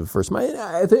defense of First Mondays.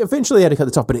 Eventually, I had to cut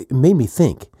this off. But it made me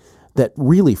think that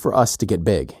really, for us to get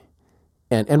big.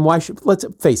 And why let's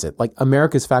face it, like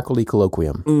America's Faculty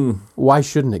Colloquium, why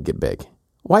shouldn't it get big?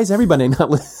 Why is everybody not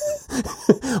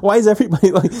why is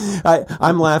everybody like,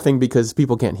 I'm laughing because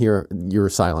people can't hear your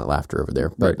silent laughter over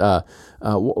there. But right.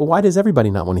 Why does everybody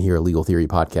not want to hear a legal theory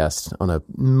podcast on a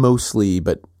mostly,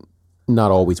 but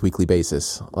not always weekly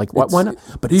basis? Like, why not?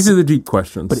 But these are the deep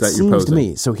questions that you're posing. But it seems to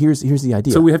me, so here's the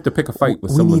idea. So we have to pick a fight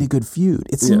with someone. We need a good feud.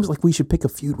 It seems like we should pick a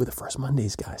feud with the First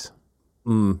Mondays guys.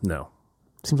 No.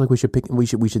 Seems like we should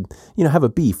have a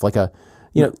beef, like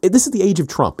this is the age of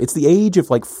Trump. It's the age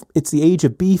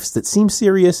of beefs that seem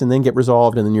serious and then get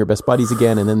resolved and then you're best buddies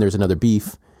again and then there's another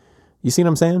beef. You see what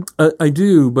I'm saying? I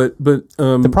do, but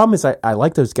the problem is I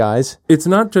like those guys. It's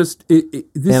not just and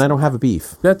I don't have a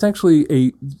beef. That's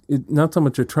actually not so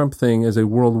much a Trump thing as a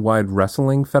worldwide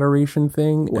wrestling federation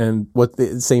thing, and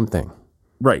the same thing,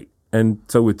 right? And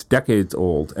so it's decades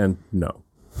old, and no.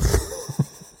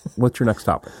 What's your next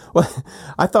topic? Well,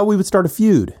 I thought we would start a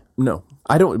feud. No.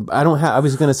 I don't have, I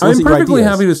was going to solicit I'm perfectly your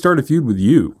ideas. happy to start a feud with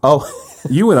you. Oh.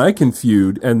 You and I can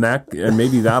feud, and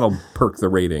maybe that'll perk the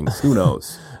ratings. Who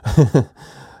knows?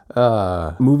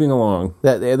 Moving along.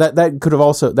 That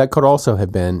could also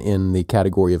have been in the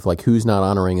category of like, who's not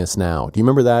honoring us now? Do you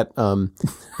remember that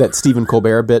that Stephen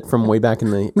Colbert bit from way back in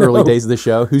the early days of the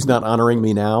show? Who's not honoring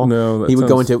me now? No, he would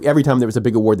go into every time there was a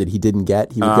big award that he didn't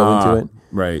get, he would go into it.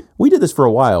 Right. We did this for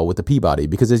a while with the Peabody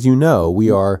because, as you know, we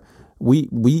are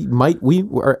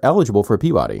eligible for a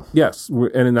Peabody. Yes,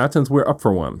 and in that sense, we're up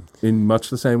for one. In much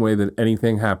the same way that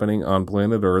anything happening on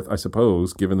planet Earth, I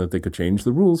suppose, given that they could change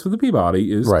the rules for the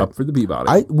Peabody, is up for the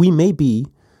Peabody. We may be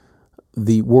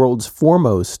the world's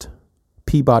foremost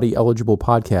Peabody eligible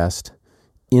podcast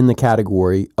in the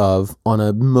category of, on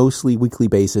a mostly weekly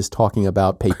basis, talking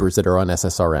about papers that are on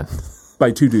SSRN. By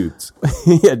two dudes.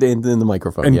 Yeah, in the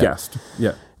microphone. And guest.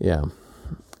 Yeah. Yeah.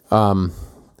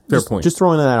 Fair point. Just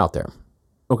throwing that out there.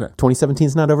 Okay. 2017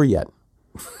 is not over yet.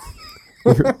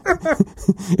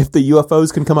 If the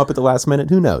UFOs can come up at the last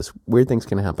minute, who knows? Weird things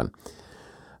can happen.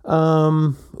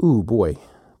 Boy,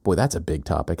 that's a big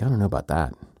topic. I don't know about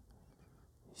that.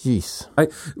 Jeez.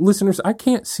 Listeners, I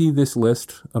can't see this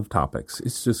list of topics.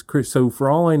 It's just so. For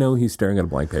all I know, he's staring at a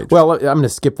blank page. Well, I'm going to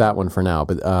skip that one for now,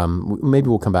 but maybe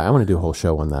we'll come back. I want to do a whole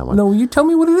show on that one. No, you tell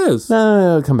me what it is.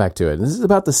 No, come back to it. This is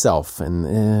about the self,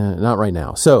 and not right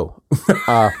now. So,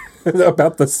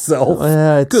 about the self.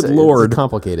 Good Lord, it's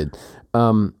complicated.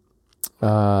 Brian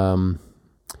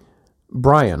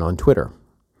on Twitter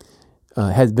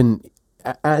has been.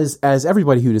 As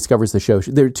everybody who discovers the show,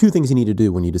 there are two things you need to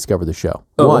do when you discover the show.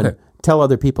 One, tell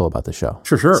other people about the show.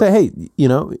 Sure. Say, hey,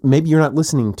 maybe you're not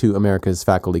listening to America's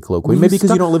Faculty Colloquium. Maybe because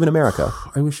you don't live in America.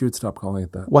 I wish you would stop calling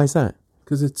it that. Why is that?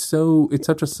 Because it's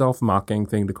such a self-mocking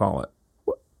thing to call it.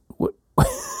 What?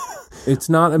 It's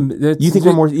not. You think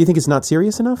You think it's not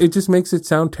serious enough? It just makes it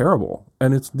sound terrible,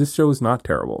 and this show is not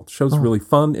terrible. The show's really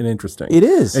fun and interesting. It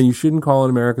is, and you shouldn't call it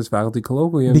America's Faculty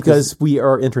Colloquium because we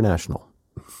are international.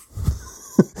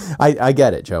 I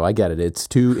get it, Joe. I get it. It's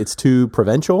too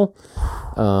provincial.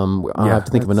 I'll have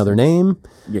to think of another name.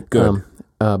 Yeah, good.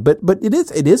 But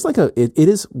it is like it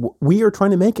is. We are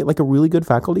trying to make it like a really good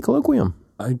faculty colloquium.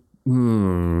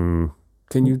 Can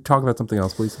you talk about something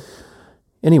else, please?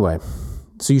 Anyway,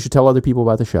 so you should tell other people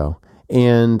about the show,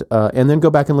 and then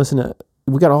go back and listen to.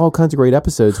 We got all kinds of great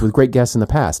episodes with great guests in the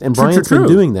past, and Brian's been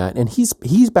doing that, and he's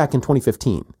back in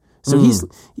 2015. So he's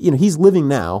living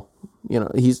now.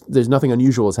 There's nothing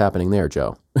unusual is happening there,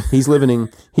 Joe. He's living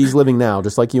now,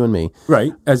 just like you and me.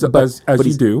 Right, as you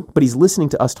do. But he's listening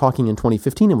to us talking in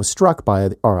 2015 and was struck by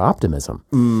our optimism.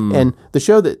 And the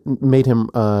show that made him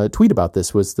tweet about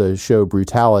this was the show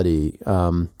Brutality,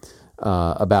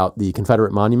 about the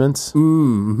Confederate monuments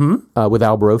with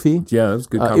Al Brophy. Yeah, that was a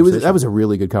good conversation. That was a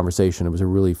really good conversation. It was a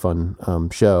really fun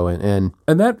show. And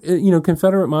that,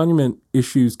 Confederate monument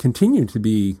issues continue to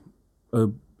be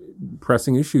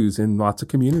pressing issues in lots of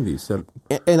communities. So.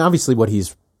 And obviously what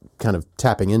he's kind of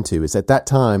tapping into is at that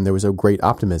time there was a great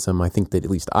optimism, I think that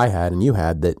at least I had and you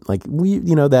had, that like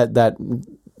that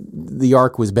the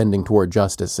arc was bending toward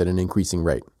justice at an increasing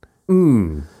rate.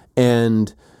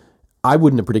 And I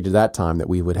wouldn't have predicted that time that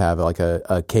we would have like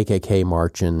a KKK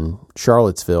march in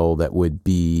Charlottesville that wouldn't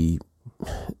be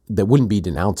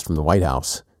denounced from the White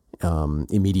House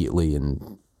immediately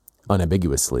and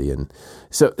unambiguously. And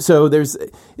so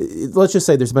let's just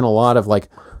say there's been a lot of like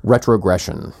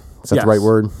retrogression. Is that the right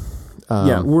word?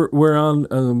 We're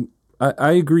on.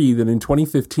 I agree that in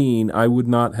 2015, I would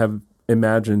not have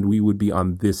imagined we would be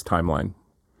on this timeline.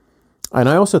 And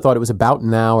I also thought it was about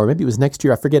now, or maybe it was next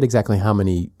year. I forget exactly how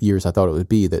many years I thought it would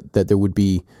be that there would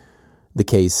be the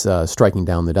case striking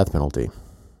down the death penalty.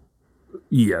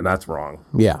 Yeah, that's wrong.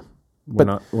 Yeah.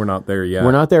 We're not there yet.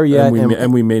 We're not there yet,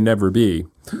 and we may never be.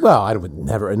 Well, I would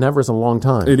never. Never is a long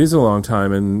time. It is a long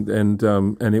time, and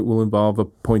it will involve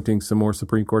appointing some more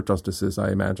Supreme Court justices,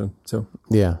 I imagine. So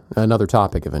yeah, another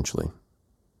topic eventually.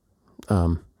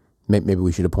 Maybe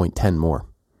we should appoint 10 more.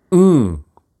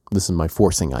 This is my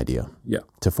forcing idea. Yeah,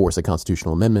 to force a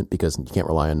constitutional amendment because you can't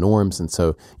rely on norms, and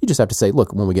so you just have to say,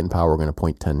 look, when we get in power, we're going to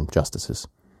appoint 10 justices.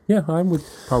 Yeah, I would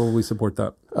probably support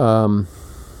that.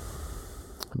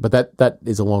 But that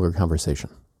is a longer conversation.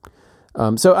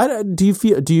 So I don't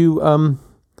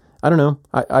know.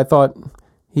 I thought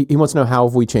he wants to know how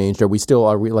have we changed? Are we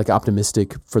like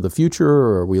optimistic for the future,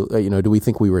 or are we, do we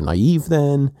think we were naive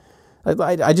then?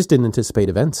 I just didn't anticipate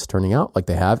events turning out like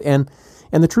they have. And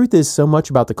the truth is so much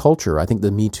about the culture. I think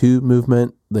the Me Too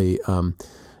movement, the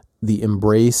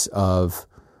embrace of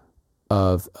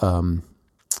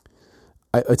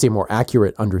I'd say more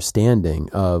accurate understanding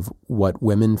of what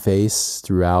women face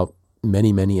throughout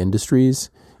many, many industries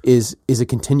is a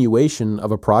continuation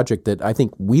of a project that I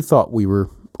think we thought we were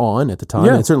on at the time.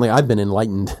 Yeah. And certainly I've been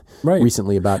enlightened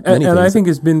recently about many things. And I think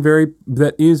it's been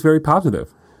that is very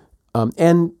positive.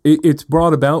 And it's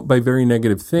brought about by very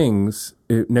negative things,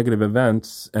 negative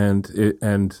events, but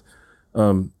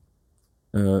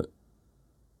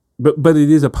it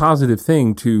is a positive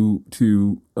thing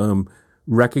to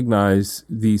recognize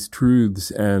these truths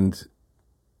and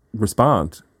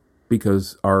respond,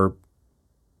 because our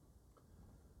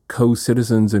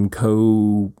co-citizens and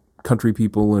co-country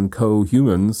people and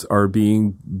co-humans are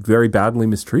being very badly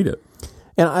mistreated.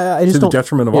 And I just to the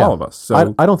detriment of all of us.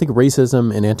 So I don't think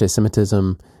racism and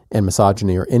anti-Semitism and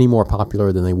misogyny are any more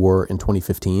popular than they were in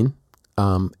 2015.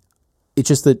 It's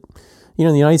just that, in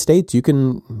the United States, you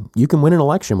can win an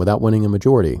election without winning a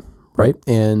majority, right?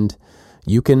 And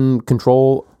you can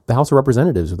control the House of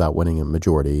Representatives without winning a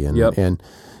majority, and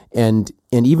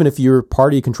even if your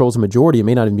party controls a majority, it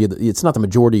may not even be. It's not the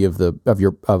majority of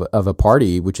a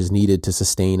party which is needed to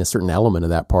sustain a certain element of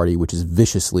that party, which is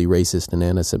viciously racist and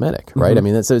anti-Semitic, right? I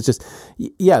mean, it's just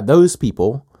those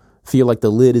people feel like the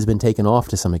lid has been taken off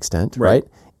to some extent, right?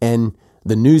 And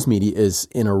the news media is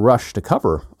in a rush to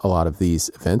cover a lot of these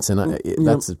events, and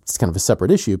it's kind of a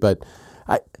separate issue. But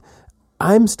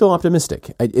I'm still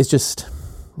optimistic. It's just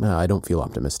I don't feel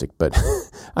optimistic, but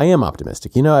I am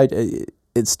optimistic.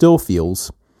 It still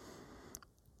feels.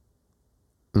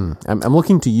 I'm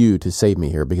looking to you to save me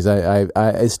here because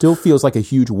it still feels like a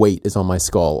huge weight is on my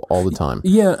skull all the time.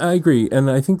 Yeah, I agree,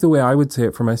 and I think the way I would say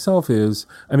it for myself is,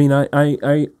 I mean, I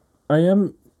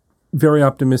am very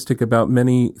optimistic about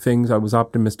many things I was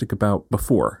optimistic about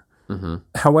before. Mm-hmm.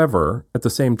 However, at the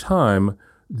same time,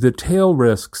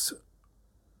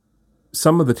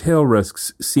 some of the tail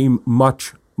risks seem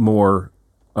much more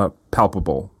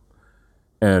palpable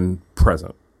and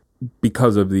present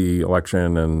because of the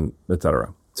election and et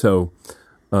cetera. So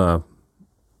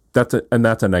that's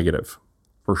a negative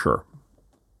for sure.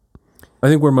 I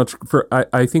think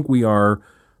I think we are,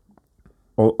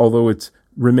 although it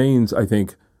remains, I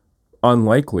think,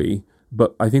 unlikely,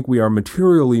 but I think we are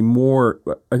materially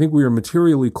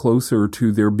closer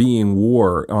to there being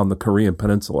war on the Korean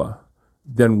Peninsula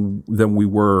than we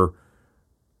were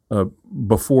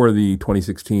before the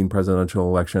 2016 presidential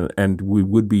election, and we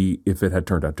would be if it had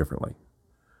turned out differently.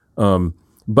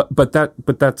 But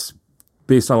that's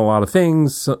based on a lot of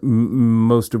things,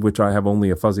 most of which I have only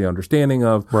a fuzzy understanding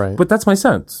of. Right. But that's my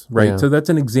sense, right? Yeah. So that's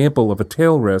an example of a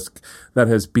tail risk that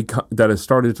has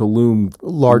started to loom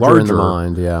larger in the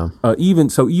mind. Yeah. Even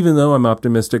though I'm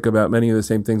optimistic about many of the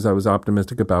same things I was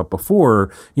optimistic about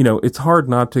before, it's hard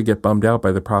not to get bummed out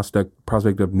by the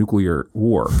prospect of nuclear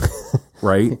war,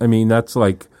 right? I mean, that's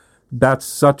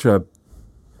such a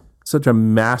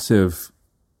massive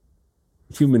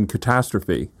human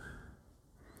catastrophe.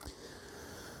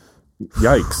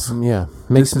 Yikes. Yeah.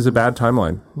 This is a bad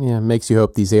timeline. Yeah, makes you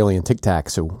hope these alien Tic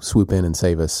Tacs will swoop in and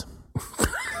save us.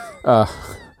 I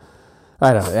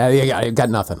don't know. I've got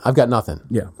nothing.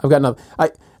 Yeah. I've got nothing.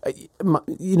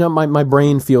 My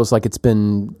brain feels like it's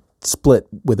been split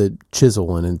with a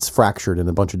chisel and it's fractured in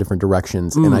a bunch of different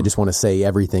directions, and I just want to say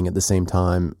everything at the same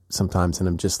time sometimes, and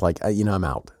I'm just like, I'm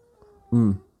out.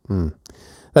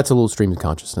 That's a little stream of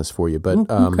consciousness for you, but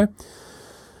okay.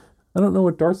 I don't know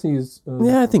what Darcy is.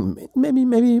 Yeah, I think maybe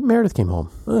Meredith came home.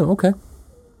 Oh, okay.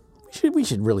 We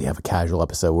should really have a casual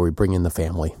episode where we bring in the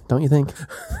family, don't you think?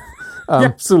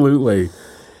 Absolutely.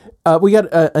 We got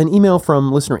an email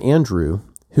from listener Andrew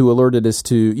who alerted us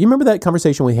to. You remember that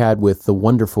conversation we had with the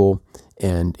wonderful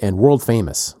and world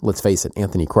famous, let's face it,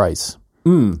 Anthony Christ,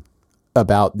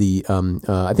 about the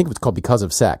I think it was called Because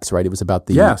of Sex, right? It was about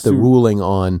the ruling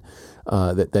on.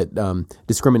 That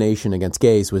discrimination against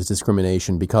gays was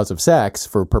discrimination because of sex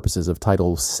for purposes of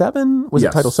Title VII. Was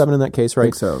it Title VII in that case, right? I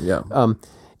think so, yeah.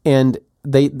 And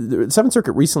the Seventh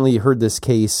Circuit recently heard this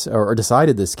case or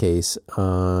decided this case.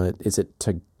 Is it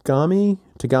Tagami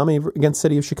against the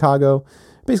City of Chicago?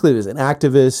 Basically, it was an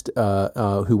activist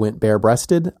who went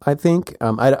bare-breasted, I think.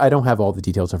 I don't have all the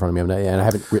details in front of me, and I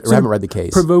haven't read the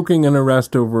case. Provoking an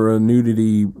arrest over a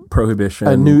nudity prohibition.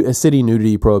 A city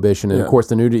nudity prohibition. And, of course,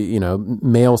 the nudity,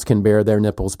 males can bare their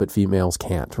nipples, but females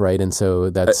can't, right? And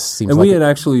so that seems and like... we had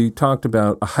actually talked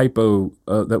about a hypo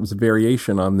that was a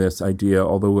variation on this idea,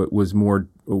 although it was more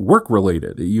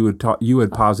work-related. You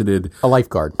had posited... A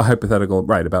lifeguard. A hypothetical,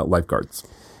 right, about lifeguards.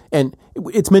 And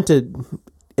it's meant to...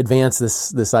 advance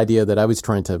this idea that I was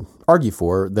trying to argue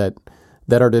for, that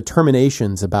our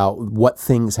determinations about what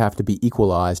things have to be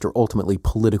equalized are ultimately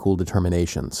political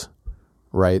determinations,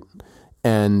 right?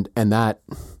 And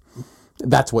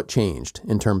that's what changed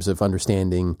in terms of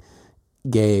understanding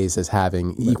gays as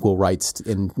having equal rights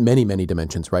in many, many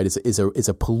dimensions, right? Is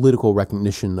a political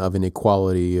recognition of an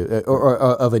equality or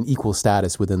of an equal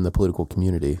status within the political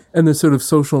community. And the sort of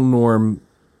social norm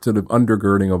sort of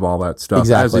undergirding of all that stuff,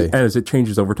 exactly, as it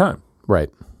changes over time, right?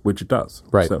 Which it does,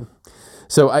 right?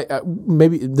 So I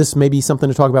maybe this may be something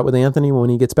to talk about with Anthony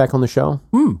when he gets back on the show.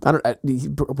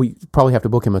 We probably have to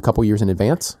book him a couple years in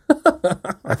advance.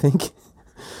 I think,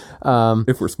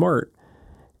 if we're smart.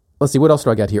 Let's see, what else do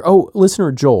I got here? Oh,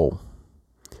 listener Joel.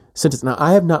 Now,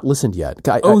 I have not listened yet.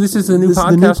 This is the new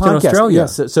podcast in Australia.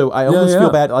 Yes, so I almost feel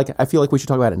bad. Like I feel like we should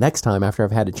talk about it next time after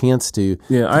I've had a chance to.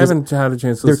 Yeah, I haven't had a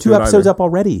chance to. There are 2 episodes up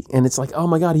already, and it's like, oh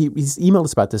my god, he's emailed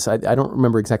us about this. I don't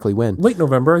remember exactly when. Late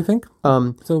November, I think.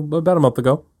 So about a month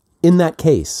ago. In That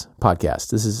Case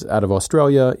podcast. This is out of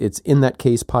Australia. It's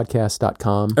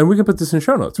inthatcasepodcast.com. And we can put this in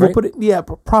show notes, right? We'll put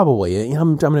it, probably.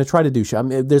 I'm going to try to do show.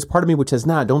 There's part of me which says,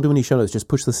 don't do any show notes. Just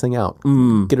push this thing out.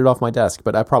 Get it off my desk.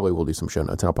 But I probably will do some show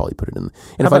notes, and I'll probably put it in.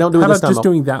 And if I don't do it this time, just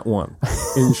doing that one?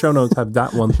 In show notes, have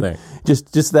that one thing.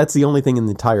 Just that's the only thing in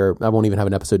the entire. I won't even have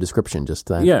an episode description. Just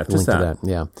that. Yeah, just that. To that.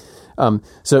 Yeah.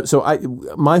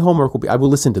 My homework will be, I will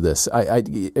listen to this. I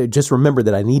just remember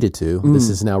that I needed to. This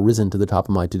has now risen to the top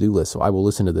of my to-do list, so I will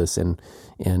listen to this. And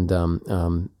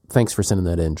thanks for sending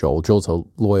that in, Joel. Joel's a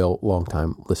loyal,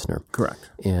 long-time listener.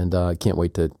 Correct. And can't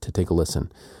wait to take a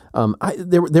listen.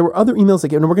 There were other emails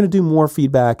again, and we're going to do more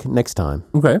feedback next time.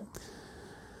 Okay.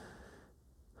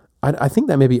 I think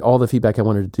that may be all the feedback I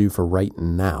wanted to do for right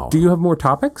now. Do you have more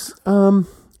topics? I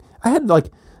had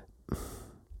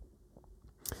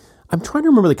I'm trying to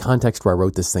remember the context where I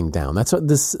wrote this thing down. That's what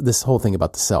this whole thing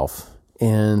about the self.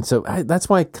 And so that's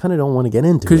why I kind of don't want to get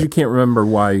into it. Because you can't remember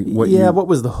why. What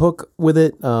was the hook with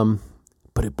it?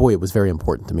 But it was very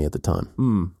important to me at the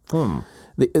time.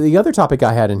 The other topic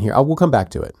I had in here, we'll come back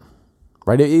to it.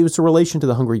 Right, it was a relation to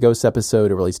the Hungry Ghosts episode.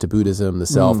 It relates to Buddhism, the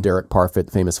self, Derek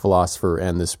Parfit, famous philosopher,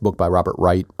 and this book by Robert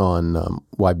Wright on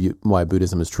why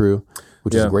Buddhism is true,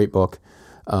 which is a great book.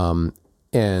 And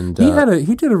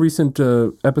he did a recent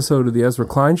episode of the Ezra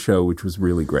Klein Show, which was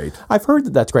really great. I've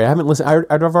heard that's great. I haven't listened.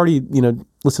 I've already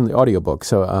listened to the audiobook,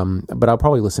 so but I'll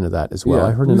probably listen to that as well. Yeah,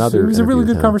 I heard another. It was a really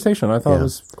good conversation. I thought it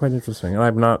was quite interesting, and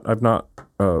I've not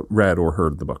read or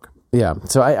heard the book. Yeah,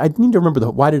 so I need to remember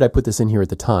why did I put this in here at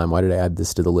the time? Why did I add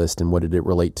this to the list, and what did it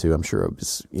relate to? I'm sure it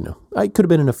was, I could have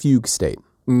been in a fugue state,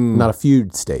 not a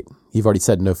feud state. You've already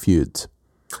said no feuds.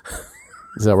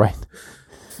 Is that right?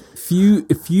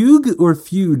 Fugue or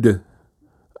feud?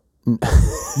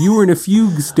 You were in a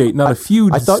fugue state, not a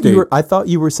feud state. I thought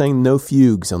you were saying no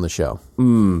fugues on the show.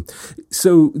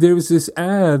 So there was this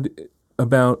ad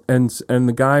about and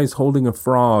the guy's holding a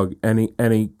frog, and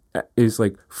he is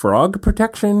like frog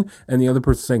protection, and the other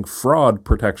person saying fraud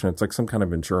protection. It's like some kind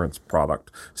of insurance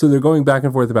product. So they're going back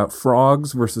and forth about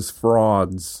frogs versus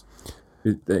frauds.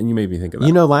 And you made me think of that.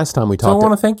 Last time we talked. So I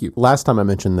want to thank you. Last time I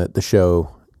mentioned that the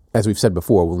show, as we've said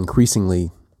before, will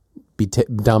increasingly be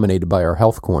dominated by our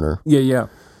health corner. Yeah.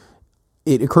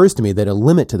 It occurs to me that a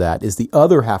limit to that is the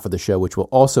other half of the show, which will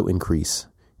also increase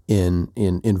in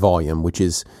volume, which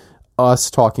is us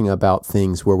talking about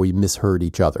things where we misheard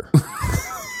each other.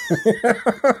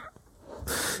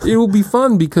 It will be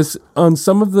fun because on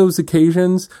some of those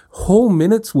occasions, whole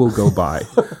minutes will go by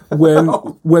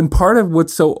when part of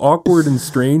what's so awkward and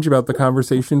strange about the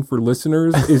conversation for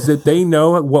listeners is that they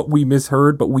know what we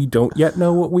misheard, but we don't yet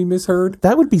know what we misheard.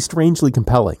 That would be strangely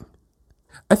compelling.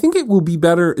 I think it will be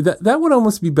better. That would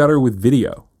almost be better with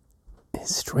video.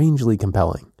 It's strangely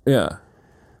compelling. Yeah.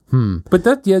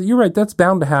 But you're right. That's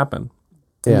bound to happen.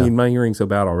 Yeah. I mean, my hearing's so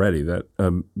bad already that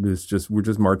we're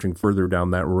just marching further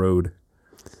down that road.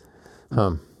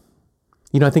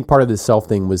 I think part of this self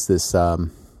thing was this.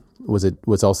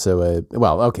 Was also a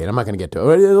okay. I'm not going to get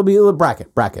to it. It'll be a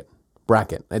bracket.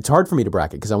 It's hard for me to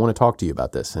bracket because I want to talk to you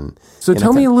about this.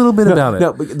 Tell me a little bit about it.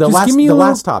 No, the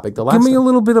last topic.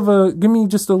 Give me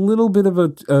just a little bit of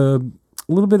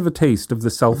a taste of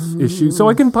the self issue so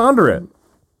I can ponder it.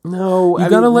 No, you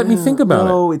got to let me think about it.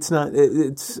 No, it's not.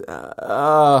 It's.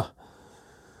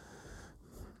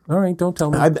 All right, don't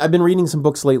tell me. I've been reading some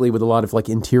books lately with a lot of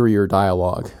interior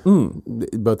dialogue,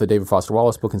 both the David Foster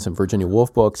Wallace book and some Virginia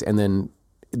Woolf books, and then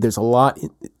there's a lot.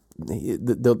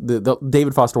 The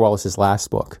David Foster Wallace's last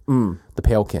book, The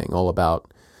Pale King, all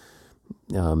about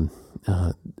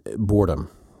boredom,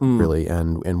 really,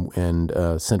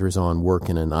 and centers on work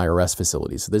in an IRS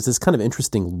facility. So there's this kind of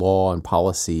interesting law and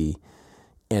policy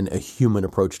and a human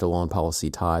approach to law and policy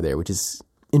tie there, which is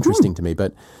interesting to me.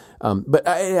 But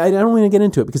I don't want to get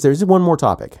into it because there's one more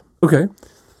topic. Okay.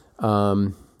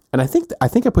 And I think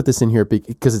I put this in here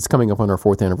because it's coming up on our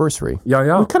 4th anniversary. Yeah.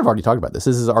 We kind of already talked about this.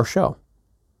 This is our show.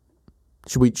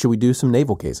 Should we do some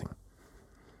navel gazing?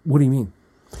 What do you mean?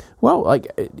 Well,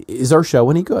 is our show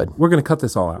any good? We're going to cut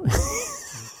this all out.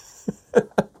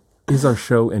 Is our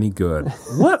show any good?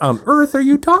 What on earth are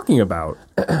you talking about?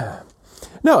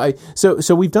 No,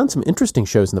 so we've done some interesting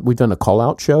shows. We've done a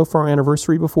call-out show for our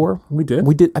anniversary before. We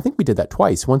did? I think we did that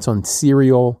twice. Once on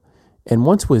Serial, and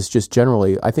once was just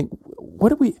generally, I think, what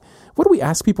did we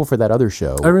ask people for that other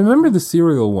show? I remember the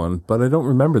Serial one, but I don't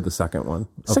remember the second one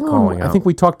of calling out. I think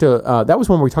we talked to, that was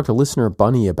when we talked to listener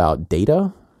Bunny about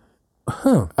data.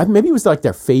 Huh. Maybe it was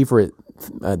their favorite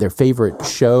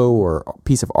show or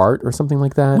piece of art or something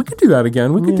like that. We could do that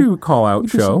again. We could do a call-out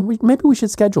show. Maybe we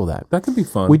should schedule that. That could be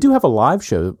fun. We do have a live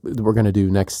show that we're going to do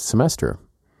next semester.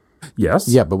 Yes.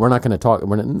 Yeah, but we're not going to talk.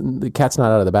 The cat's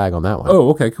not out of the bag on that one. Oh,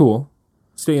 okay, cool.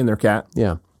 Stay in there, cat.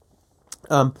 Yeah.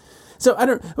 So I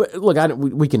don't look.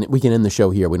 We can end the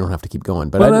show here. We don't have to keep going.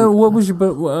 But what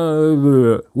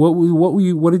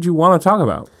did you want to talk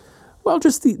about? Well,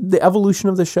 just the evolution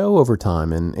of the show over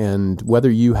time, and whether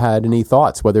you had any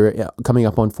thoughts, whether coming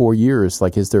up on 4 years,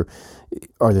 like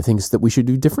are there things that we should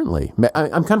do differently?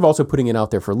 I'm kind of also putting it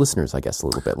out there for listeners, I guess, a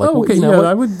little bit. Like, okay,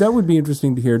 that would be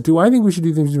interesting to hear. Do I think we should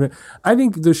do things different? I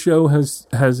think the show has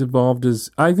evolved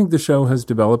I think the show has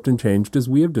developed and changed as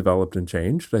we have developed and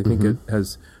changed. I think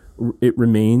it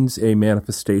remains a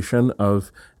manifestation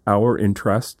of our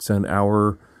interests and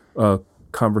our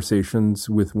conversations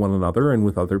with one another and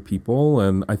with other people,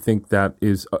 and I think that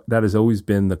has always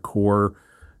been the core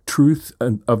truth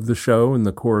of the show and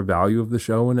the core value of the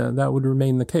show, and that would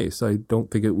remain the case. I don't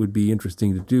think it would be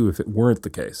interesting to do if it weren't the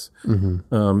case, and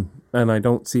I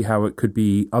don't see how it could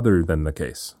be other than the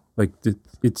case. Like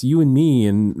it's you and me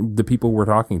and the people we're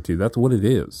talking to. That's what it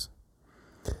is.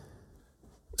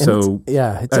 So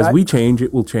as we change,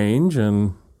 it will change,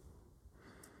 and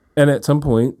at some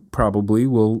point, probably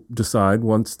we'll decide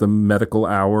once the medical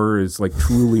hour is like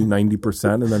truly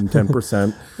 90% and then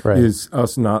 10% is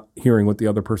us not hearing what the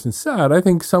other person said. I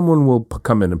think someone will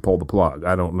come in and pull the plug.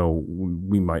 I don't know.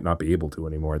 We might not be able to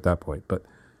anymore at that point, but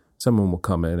someone will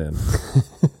come in and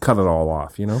cut it all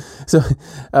off, So,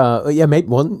 maybe,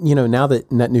 now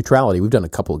that net neutrality, we've done a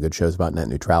couple of good shows about net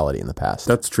neutrality in the past.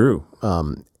 That's true.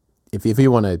 If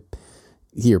you want to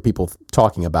hear people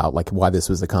talking about like why this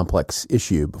was a complex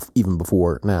issue even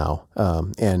before now.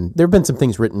 And there have been some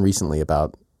things written recently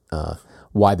about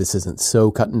why this isn't so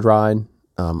cut and dried,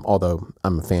 although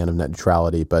I'm a fan of net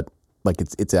neutrality, but like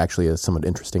it's actually a somewhat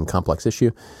interesting, complex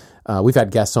issue. We've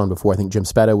had guests on before. I think Jim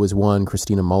Speta was one.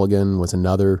 Christina Mulligan was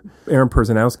another. Aaron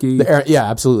Perzanowski. Yeah,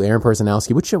 absolutely. Aaron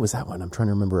Perzanowski. Which show was that one? I'm trying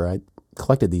to remember. I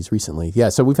collected these recently. Yeah,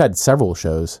 so we've had several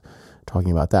shows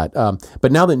talking about that.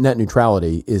 But now that net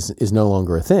neutrality is no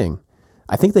longer a thing,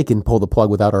 I think they can pull the plug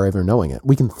without our ever knowing it.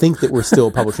 We can think that we're still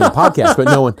publishing a podcast, but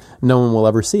no one will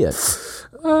ever see it.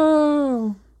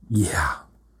 Oh, yeah.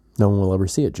 No one will ever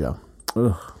see it, Joe.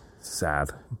 Ugh, sad.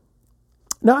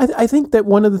 No, I think that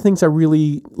one of the things I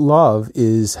really love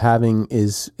is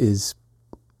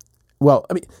well,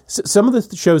 I mean, some of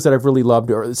the shows that I've really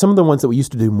loved, or some of the ones that we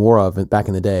used to do more of back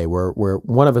in the day, where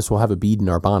one of us will have a bead in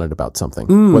our bonnet about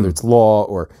something, whether it's law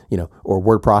or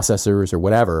word processors or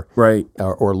whatever, right?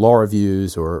 Or law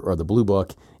reviews or the Blue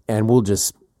Book, and we'll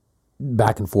just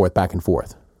back and forth.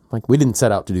 Like we didn't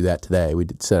set out to do that today. We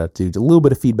did set out to do a little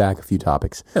bit of feedback, a few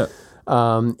topics,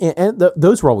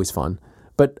 those were always fun.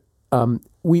 But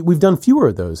we've done fewer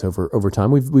of those over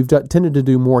time. We've tended to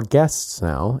do more guests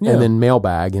now, and then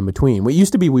mailbag in between. What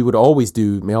used to be, we would always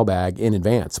do mailbag in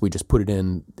advance. We just put it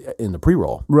in the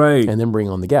pre-roll, right, and then bring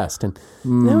on the guest. And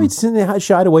we just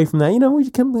shied away from that. We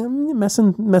kept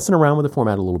messing around with the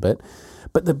format a little bit.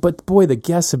 But boy, the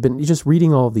guests have been just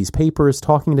reading all of these papers,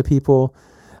 talking to people.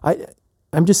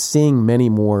 I'm just seeing many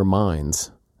more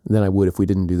minds than I would if we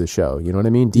didn't do the show. You know what I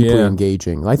mean? Deeply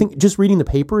engaging. I think just reading the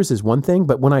papers is one thing,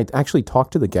 but when I actually talk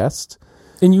to the guests...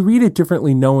 And you read it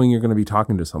differently knowing you're going to be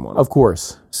talking to someone. Of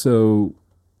course. So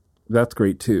that's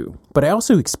great too. But I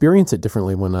also experience it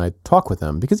differently when I talk with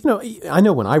them because, I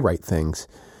know when I write things,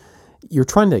 you're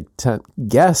trying to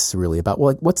guess really about,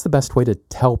 well, like, what's the best way to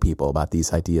tell people about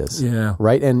these ideas? Yeah.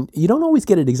 Right? And you don't always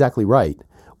get it exactly right.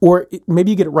 Or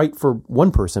maybe you get it right for one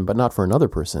person, but not for another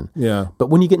person. Yeah. But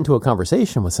when you get into a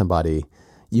conversation with somebody,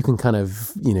 you can kind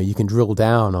of, you can drill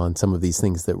down on some of these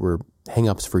things that were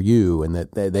hang-ups for you and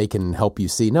that they can help you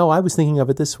see, no, I was thinking of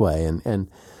it this way. And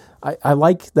I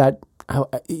like that,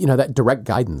 that direct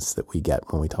guidance that we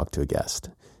get when we talk to a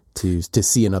guest to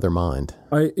see another mind.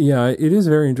 It is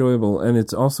very enjoyable. And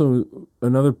it's also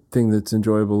another thing that's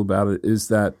enjoyable about it is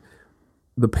that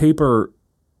the paper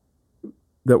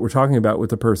that we're talking about with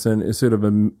the person is sort of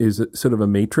a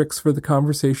matrix for the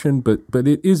conversation, but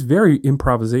it is very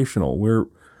improvisational.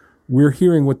 We're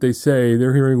hearing what they say,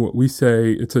 they're hearing what we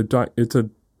say. It's a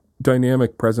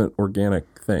dynamic, present, organic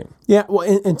thing. Yeah,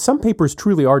 well, and some papers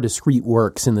truly are discrete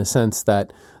works in the sense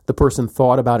that the person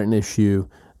thought about an issue,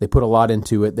 they put a lot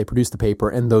into it, they produce the paper,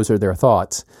 and those are their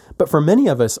thoughts. But for many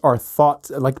of us, our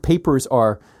thoughts, like papers,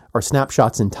 are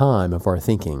snapshots in time of our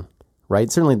thinking. Right?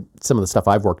 Certainly some of the stuff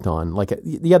I've worked on, like,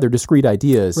 they're discrete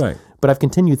ideas, right. But I've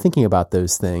continued thinking about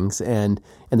those things, and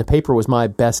the paper was my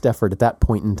best effort at that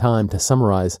point in time to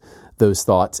summarize those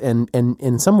thoughts. And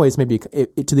in some ways, maybe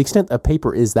to the extent a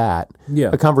paper is that,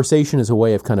 a conversation is a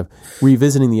way of kind of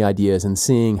revisiting the ideas and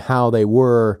seeing how they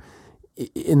were,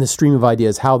 in the stream of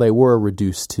ideas, how they were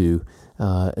reduced to this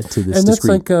and that's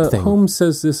discrete like thing. Holmes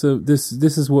says this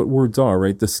is what words are,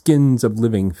 right? The skins of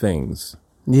living things.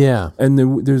 Yeah.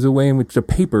 And there's a way in which a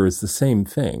paper is the same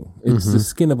thing. It's the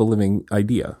skin of a living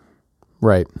idea.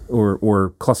 Right.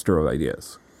 Or cluster of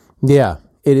ideas. Yeah.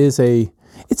 It is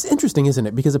It's interesting, isn't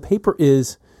it? Because a paper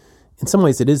is, in some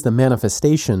ways, it is the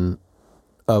manifestation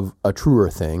of a truer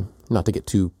thing. Not to get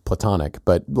too Platonic,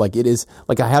 but like it is,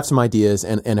 like I have some ideas,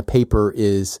 and a paper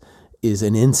is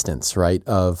an instance, right,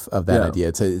 of that idea.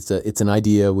 It's an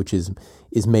idea which is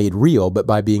made real, but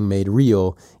by being made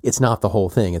real, it's not the whole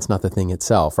thing. It's not the thing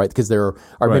itself, right? Because there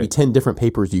are maybe 10 different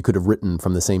papers you could have written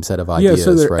from the same set of ideas. Yeah,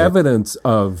 so they're right? evidence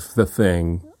of the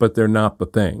thing, but they're not the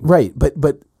thing. Right, but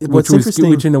what's interesting,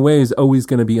 which in a way is always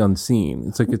going to be unseen.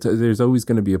 It's like there's always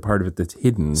going to be a part of it that's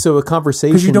hidden. So a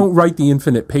conversation, because you don't write the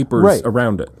infinite papers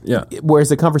around it. Yeah. Whereas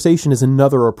the conversation is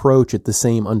another approach at the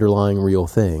same underlying real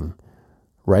thing.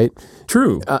 Right?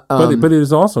 True. But it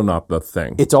is also not the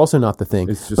thing. It's also not the thing.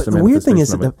 It's just but the weird thing is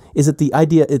that the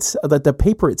idea, it's that the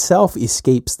paper itself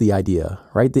escapes the idea,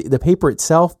 right? The paper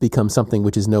itself becomes something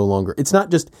which is no longer, it's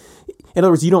not just, in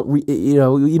other words, you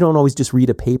don't always just read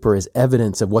a paper as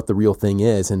evidence of what the real thing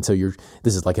is. And so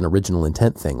this is like an original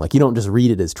intent thing. Like you don't just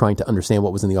read it as trying to understand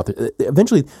what was in the author.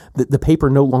 Eventually the paper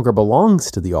no longer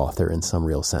belongs to the author in some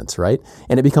real sense, right?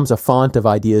 And it becomes a font of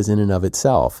ideas in and of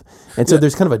itself. And so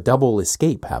there's kind of a double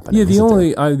escape happening. Yeah,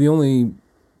 the only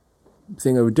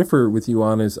thing I would differ with you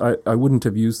on is I wouldn't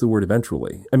have used the word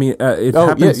eventually. I mean, it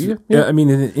happens. Yeah. I mean,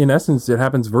 in essence, it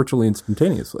happens virtually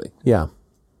instantaneously. Yeah.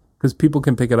 Because people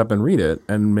can pick it up and read it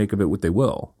and make of it what they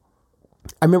will.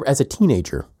 I remember as a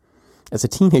teenager,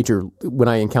 when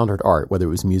I encountered art, whether it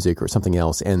was music or something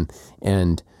else, and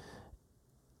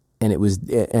it was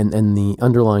and the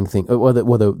underlying thing,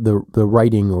 the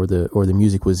writing or the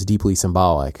music was deeply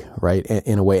symbolic, right,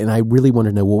 in a way. And I really wanted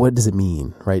to know, well, what does it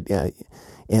mean, right?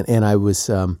 And I was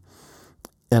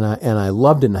and I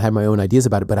loved it, and I had my own ideas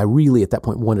about it. But I really, at that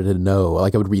point, wanted to know.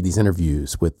 Like I would read these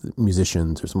interviews with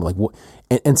musicians or something like, what,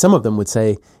 and some of them would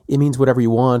say it means whatever you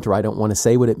want, or I don't want to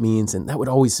say what it means, and that would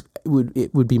always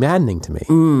it would be maddening to me,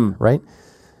 right?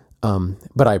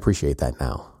 But I appreciate that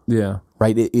now. Yeah,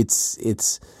 right.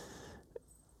 It's.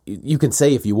 You can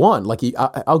say if you want, like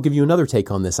I'll give you another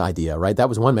take on this idea, right? That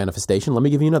was one manifestation. Let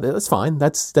me give you another. That's fine.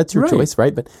 That's your choice,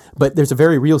 right? But there's a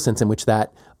very real sense in which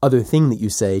that other thing that you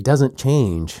say doesn't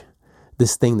change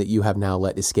this thing that you have now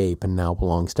let escape and now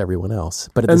belongs to everyone else.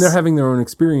 But they're having their own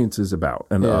experiences about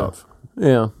and of.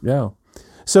 Yeah.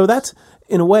 So that's,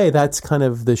 in a way, that's kind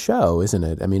of the show, isn't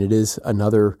it? I mean, it's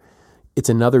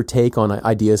another take on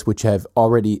ideas which have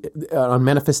already, on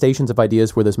manifestations of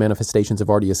ideas where those manifestations have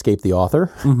already escaped the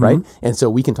author, right? And so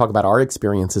we can talk about our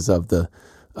experiences of the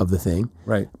thing,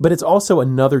 right? But it's also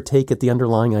another take at the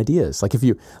underlying ideas. Like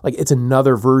it's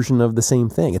another version of the same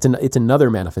thing. It's another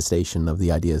manifestation of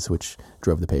the ideas which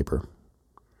drove the paper.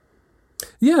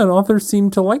 Yeah, and authors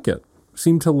seem to like it.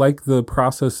 Seem to like the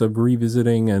process of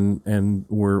revisiting and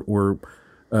we're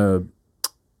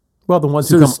well, the ones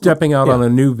so who come stepping out on a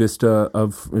new vista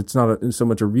of, it's not so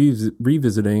much a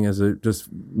revisiting as a just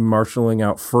stepping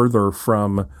out further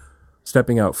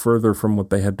from what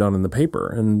they had done in the paper.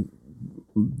 And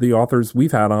the authors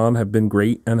we've had on have been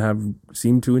great and have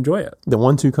seemed to enjoy it. The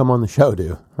ones who come on the show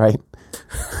do, right?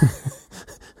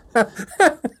 I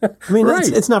mean, right.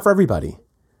 It's not for everybody.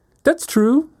 That's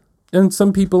true. And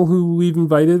some people who we've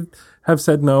invited have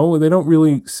said no. They don't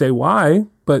really say why,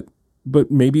 but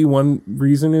maybe one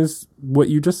reason is what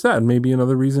you just said. Maybe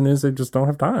another reason is they just don't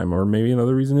have time. Or maybe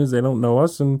another reason is they don't know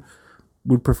us and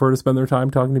would prefer to spend their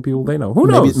time talking to people they know. Who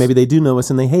knows? Maybe they do know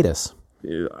us and they hate us.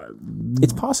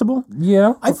 It's possible.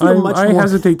 Yeah. I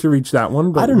hesitate to reach that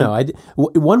one. But I don't know.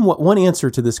 One answer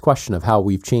to this question of how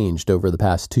we've changed over the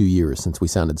past 2 years since we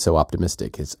sounded so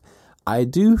optimistic is I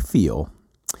do feel...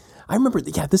 I remember,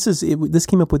 this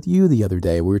came up with you the other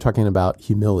day. We were talking about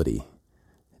humility.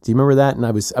 Do you remember that? And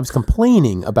I was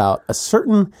complaining about a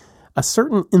certain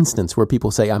instance where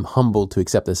people say, I'm humbled to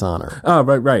accept this honor. Oh,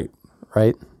 right.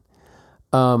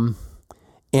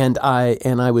 And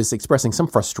I was expressing some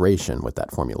frustration with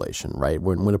that formulation, right?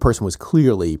 When a person was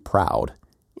clearly proud,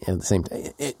 and at the same time,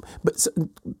 but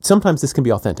sometimes this can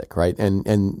be authentic, right?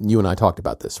 And you and I talked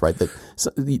about this, right? That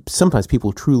sometimes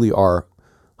people truly are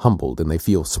humbled and they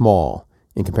feel small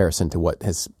in comparison to what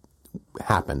has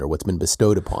happened or what's been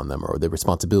bestowed upon them or the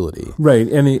responsibility. Right.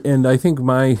 And I think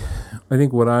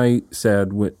what I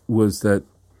said was that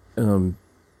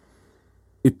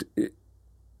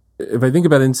if I think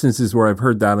about instances where I've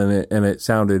heard that and it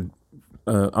sounded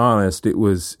honest, it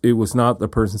was not the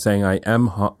person saying I am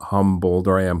humbled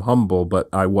or I am humble, but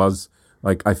I was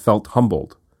like, I felt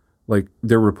humbled. Like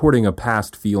they're reporting a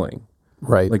past feeling.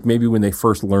 Right. Like maybe when they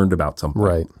first learned about something.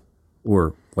 Right.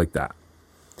 Or like that.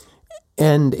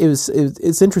 And it's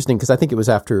interesting because I think it was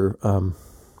after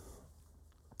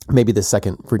maybe the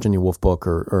second Virginia Woolf book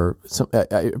or some,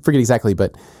 I forget exactly,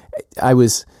 but I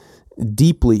was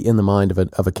deeply in the mind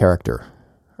of a character,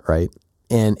 right?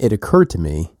 And it occurred to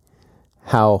me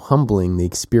how humbling the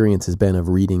experience has been of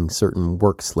reading certain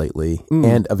works lately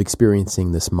and of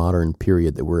experiencing this modern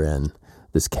period that we're in,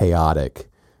 this chaotic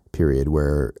period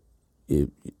where,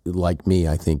 like me,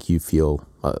 I think you feel,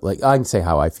 like I can say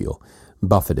how I feel,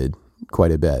 buffeted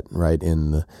quite a bit, right,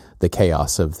 in the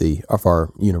chaos of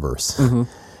our universe.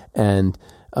 And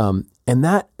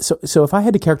that, so if I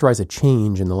had to characterize a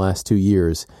change in the last 2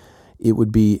 years, it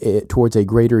would be towards a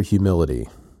greater humility.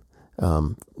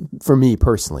 For me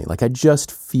personally, like I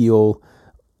just feel,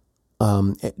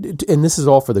 and this is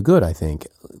all for the good, I think,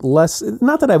 less,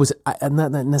 not that I was,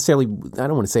 not necessarily, I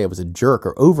don't want to say I was a jerk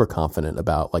or overconfident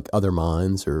about like other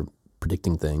minds or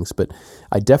predicting things, but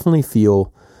I definitely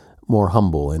feel more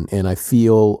humble and I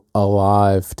feel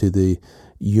alive to the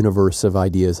universe of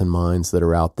ideas and minds that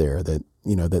are out there, that,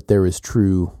 you know, that there is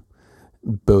true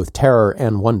both terror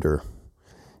and wonder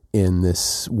in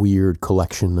this weird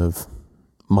collection of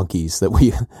monkeys that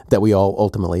we all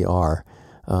ultimately are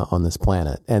on this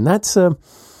planet. And that's,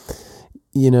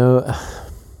 you know,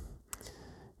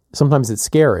 sometimes it's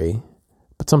scary,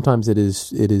 but sometimes it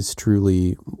is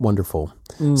truly wonderful.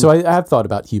 So I have thought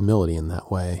about humility in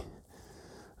that way.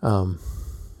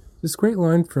 This great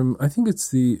line from, I think it's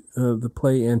the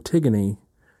play Antigone,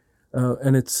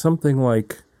 and it's something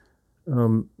like,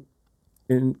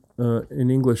 in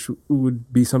English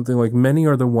would be something like, many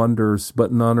are the wonders,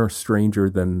 but none are stranger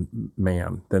than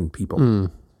people.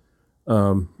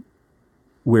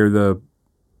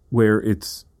 Where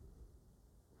it's,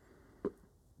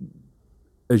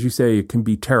 as you say, it can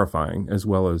be terrifying as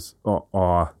well as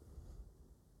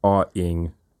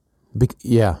awing.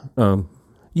 Yeah.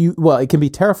 It can be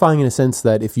terrifying in a sense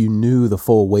that if you knew the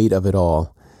full weight of it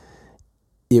all,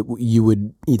 you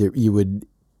would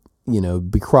you know,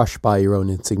 be crushed by your own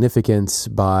insignificance,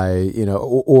 by, you know,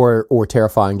 or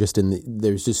terrifying just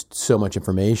there's just so much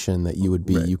information that you would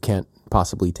be, you can't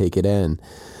possibly take it in.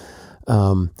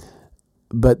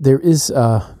 But there is,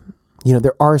 you know,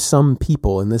 there are some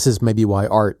people, and this is maybe why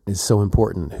art is so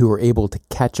important, who are able to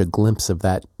catch a glimpse of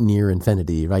that near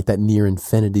infinity, right? That near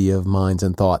infinity of minds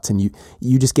and thoughts. And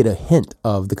you just get a hint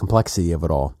of the complexity of it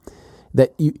all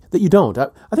that you don't. I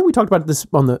think we talked about this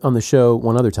on the show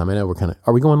one other time. I know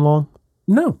are we going long?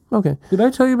 No. Okay. Did I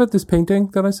tell you about this painting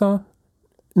that I saw?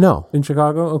 No. In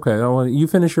Chicago? Okay. You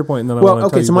finish your point and then I want to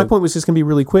tell you. So my point was just going to be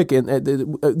really quick. And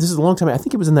this is a long time. I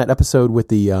think it was in that episode with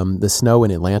the snow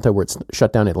in Atlanta where it's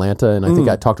shut down Atlanta. And I think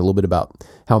I talked a little bit about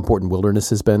how important wilderness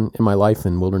has been in my life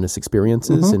and wilderness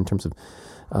experiences in terms of,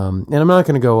 and I'm not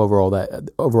going to go over all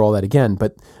that again,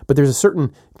 but there's a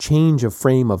certain change of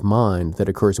frame of mind that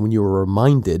occurs when you are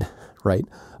reminded, right,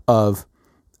 of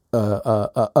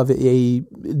a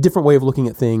different way of looking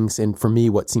at things, and for me,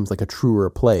 what seems like a truer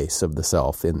place of the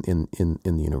self in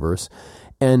the universe.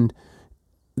 And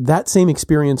that same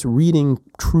experience reading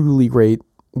truly great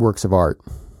works of art,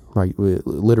 right,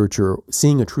 literature,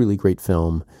 seeing a truly great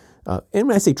film, and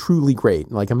when I say truly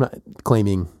great, like I'm not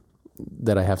claiming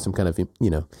that I have some kind of, you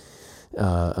know,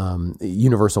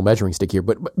 universal measuring stick here,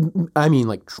 but I mean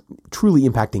like truly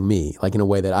impacting me, like in a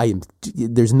way that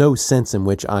there's no sense in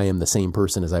which I am the same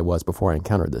person as I was before I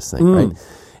encountered this thing, right?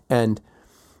 And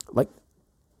like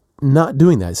not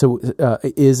doing that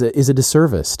is a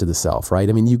disservice to the self, right?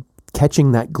 I mean, you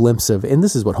catching that glimpse of, and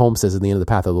this is what Holmes says at the end of The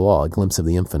Path of the Law, a glimpse of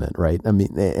the infinite, right? I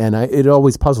mean, and it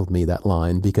always puzzled me, that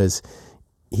line, because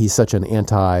he's such an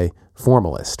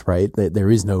anti-formalist, right?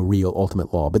 There is no real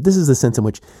ultimate law. But this is the sense in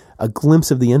which a glimpse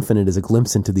of the infinite is a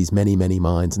glimpse into these many, many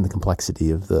minds and the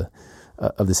complexity of the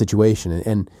situation.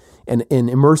 And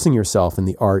immersing yourself in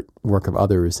the art work of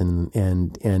others and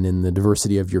in the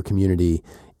diversity of your community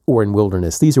or in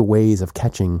wilderness, these are ways of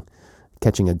catching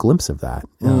a glimpse of that.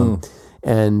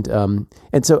 And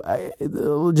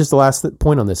so just the last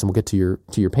point on this, and we'll get to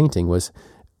your painting, was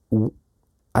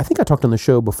I think I talked on the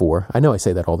show before. I know I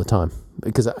say that all the time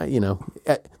because, you know,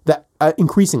 that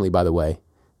increasingly, by the way,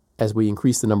 as we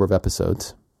increase the number of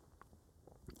episodes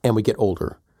and we get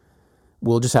older,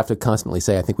 we'll just have to constantly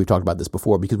say, I think we've talked about this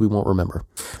before, because we won't remember.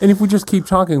 And if we just keep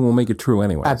talking, we'll make it true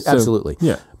anyway. Absolutely.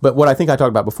 Yeah. But what I think I talked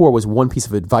about before was one piece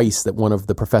of advice that one of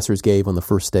the professors gave on the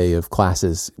first day of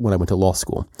classes when I went to law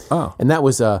school. Oh. And that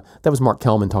was Mark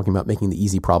Kelman talking about making the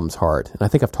easy problems hard. And I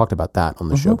think I've talked about that on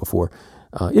the show before.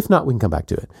 If not, we can come back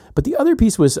to it. But the other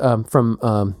piece was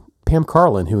from Pam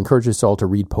Carlin, who encourages us all to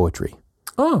read poetry.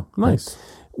 Oh, nice. Right?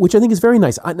 Which I think is very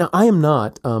nice. Now, I am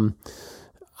not...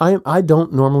 I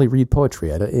don't normally read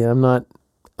poetry. I'm not.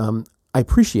 I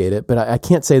appreciate it, but I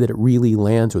can't say that it really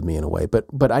lands with me in a way.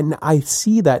 But I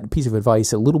see that piece of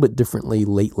advice a little bit differently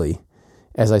lately,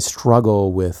 as I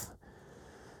struggle with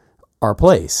our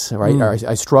place, right?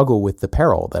 I struggle with the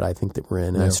peril that I think that we're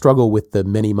in. And I struggle with the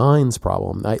many minds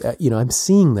problem. I'm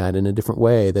seeing that in a different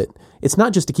way, that it's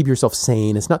not just to keep yourself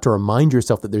sane. It's not to remind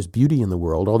yourself that there's beauty in the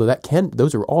world, although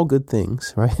those are all good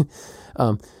things, right?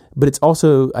 But it's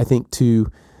also, I think,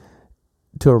 to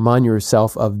remind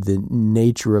yourself of the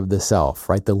nature of the self,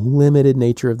 right? The limited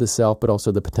nature of the self, but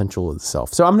also the potential of the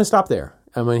self. So I'm going to stop there.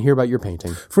 I'm going to hear about your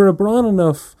painting. For a broad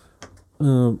enough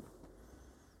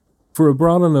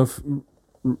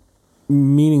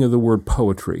meaning of the word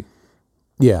poetry,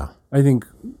 yeah, I think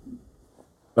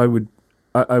I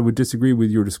would disagree with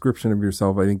your description of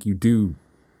yourself. I think you do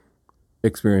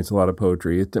experience a lot of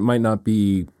poetry. It might not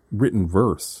be written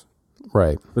verse,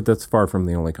 right? But that's far from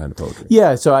the only kind of poetry.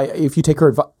 Yeah. So if you take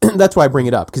her, that's why I bring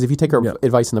it up, because if you take her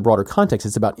advice in the broader context,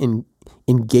 it's about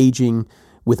engaging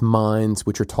with minds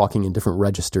which are talking in different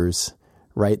registers,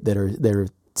 right? That are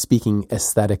speaking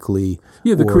aesthetically.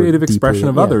 Yeah, the creative expression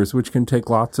of yeah. others, which can take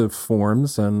lots of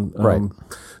forms. And right.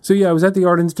 So I was at the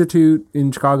Art Institute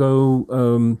in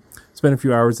Chicago, spent a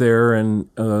few hours there, and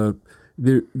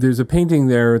there's a painting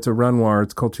there. It's a Renoir.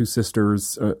 It's called Two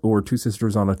Sisters, or Two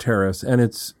Sisters on a Terrace, and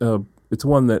it's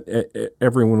one that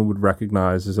everyone would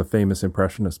recognize as a famous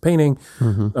Impressionist painting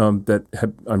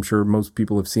that I'm sure most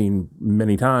people have seen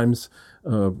many times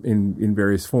in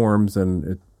various forms,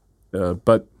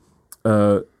 but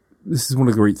this is one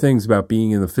of the great things about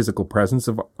being in the physical presence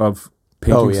of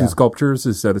paintings and sculptures,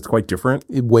 is that it's quite different,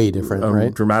 way different,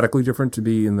 right? Dramatically different to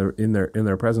be in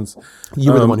their presence.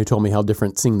 You were the one who told me how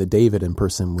different seeing the David in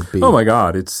person would be. Oh my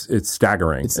God, it's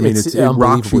staggering. It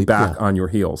rocks you back on your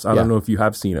heels. I don't know if you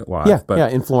have seen it live.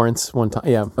 But in Florence one time.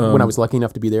 Yeah, when I was lucky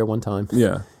enough to be there one time.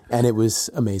 Yeah, and it was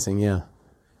amazing. Yeah,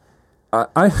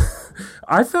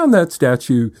 I found that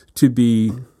statue to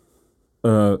be.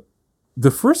 The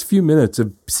first few minutes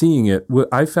of seeing it,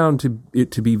 I found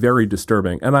it to be very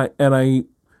disturbing, and I,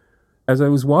 as I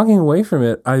was walking away from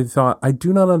it, I thought, I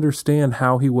do not understand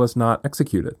how he was not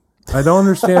executed. I don't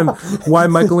understand why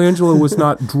Michelangelo was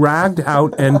not dragged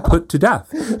out and put to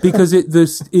death, because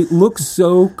it looks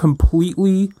so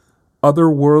completely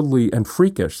otherworldly and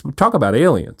freakish. Talk about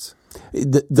aliens.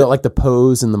 Like the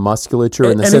pose and the musculature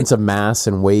and the sense of mass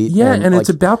and weight. Yeah, and it's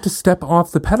about to step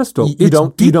off the pedestal.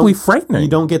 It's deeply frightening. You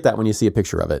don't get that when you see a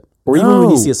picture of it, or even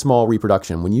when you see a small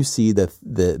reproduction. When you see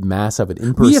the mass of it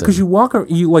in person, yeah, because you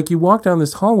walk down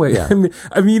this hallway. Yeah.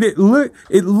 I mean, it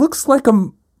looks like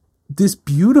this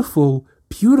beautiful,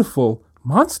 beautiful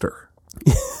monster.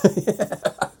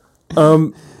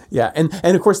 Yeah, and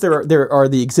of course there are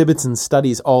the exhibits and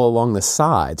studies all along the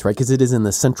sides, right? Because it is in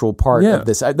the central part of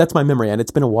this. That's my memory, and it's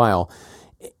been a while.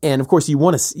 And of course, you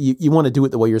want to do it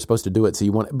the way you're supposed to do it. So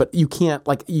but you can't,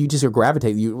 you just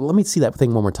gravitate. Let me see that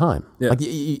thing one more time. Yeah.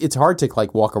 It's hard to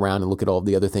walk around and look at all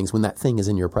the other things when that thing is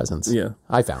in your presence. Yeah,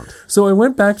 I found. So I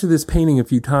went back to this painting a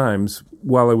few times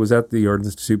while I was at the Art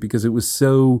Institute, because it was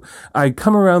so. I'd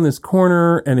come around this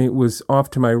corner and it was off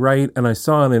to my right, and I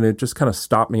saw it, and it just kind of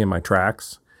stopped me in my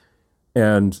tracks.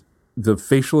 And the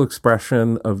facial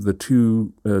expression of the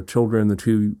two children,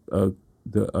 a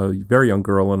very young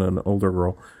girl and an older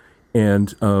girl, and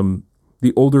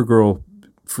the older girl,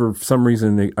 for some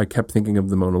reason, I kept thinking of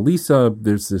the Mona Lisa.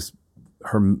 There's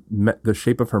the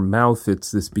shape of her mouth.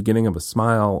 It's this beginning of a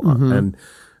smile,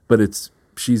 but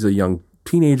she's a young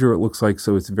teenager. It looks like,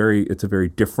 so it's a very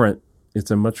different.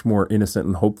 It's a much more innocent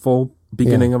and hopeful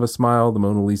beginning of a smile. The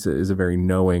Mona Lisa is a very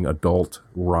knowing, adult,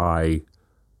 wry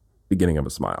beginning of a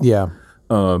smile. Yeah.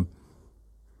 And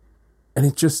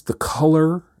it's just the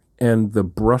color and the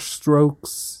brush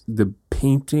strokes, the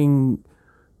painting,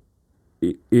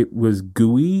 it was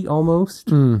gooey almost.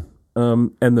 And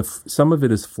some of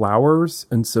it is flowers.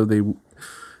 And so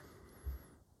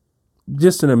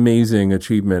just an amazing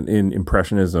achievement in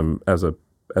Impressionism as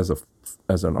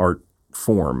an art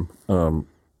form.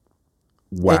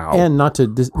 Wow. And not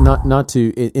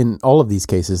to in all of these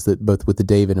cases, that both with the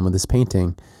David and with this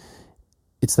painting,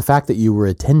 it's the fact that you were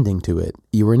attending to it.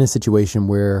 You were in a situation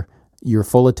where your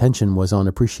full attention was on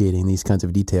appreciating these kinds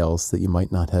of details that you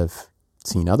might not have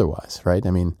seen otherwise, right? I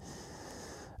mean,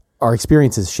 our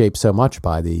experience is shaped so much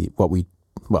by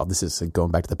this is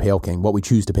going back to the Pale King, what we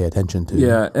choose to pay attention to.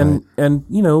 Yeah, and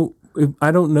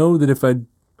I don't know that if of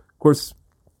course,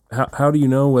 how do you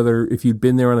know if you'd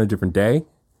been there on a different day?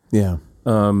 Yeah.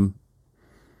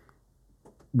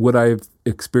 Would I have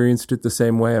experienced it the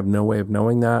same way? I have no way of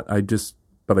knowing that.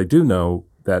 But I do know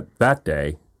that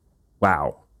day,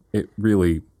 wow, it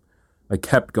really, I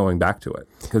kept going back to it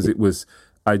because it was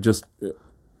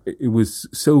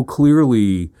so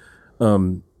clearly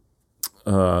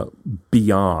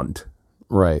beyond.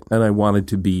 Right. And I wanted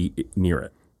to be near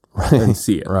it and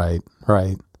see it. Right.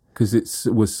 because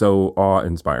it was so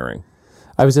awe-inspiring.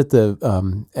 I was at the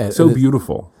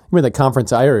Beautiful. Remember that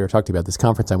conference? I already talked to you about this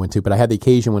conference I went to, but I had the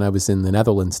occasion when I was in the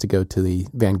Netherlands to go to the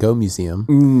Van Gogh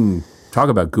Museum. Talk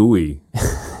about gooey.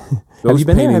 Have you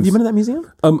been there? Have you been to that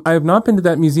museum? I have not been to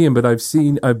that museum, but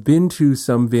I've been to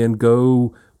some Van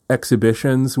Gogh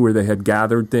exhibitions where they had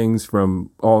gathered things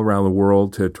from all around the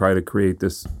world to try to create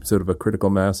this sort of a critical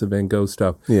mass of Van Gogh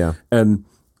stuff. Yeah. And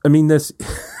I mean,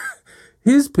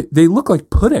 they look like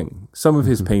pudding, some of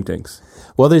his paintings.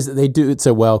 Well, they do it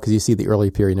so well because you see the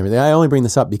early period and everything. I only bring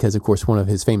this up because, of course, one of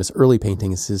his famous early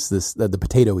paintings is this the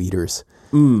Potato Eaters,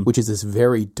 which is this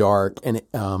very dark, and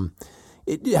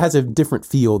it has a different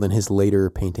feel than his later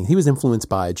painting. He was influenced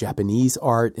by Japanese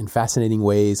art in fascinating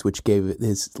ways, which gave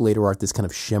his later art this kind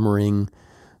of shimmering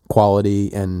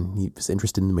quality, and he was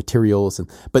interested in the materials.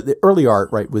 But the early art,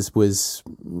 right, it was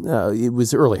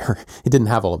earlier. It didn't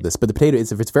have all of this. But the potato,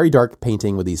 it's a very dark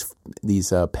painting with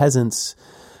these peasants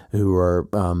who are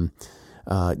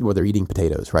they're eating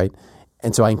potatoes, right?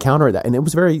 And so I encountered that, and it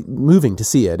was very moving to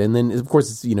see it. And then, of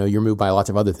course, you're moved by lots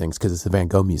of other things because it's the Van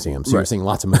Gogh Museum, so you're seeing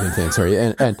lots of moving things.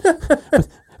 Sorry,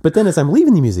 but then as I'm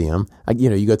leaving the museum,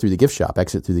 you go through the gift shop,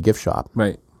 exit through the gift shop.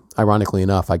 Right. Ironically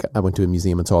enough, I went to a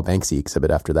museum and saw a Banksy exhibit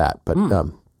after that. But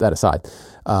that aside,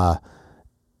 and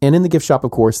in the gift shop,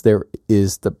 of course, there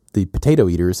is the Potato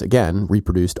Eaters again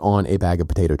reproduced on a bag of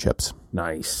potato chips.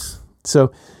 Nice.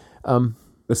 So.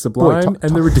 The sublime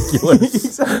and the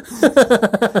ridiculous.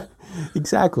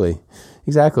 Exactly.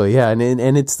 Yeah,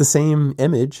 and it's the same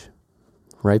image,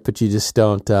 right? But you just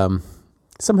don't.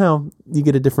 Somehow you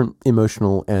get a different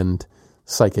emotional and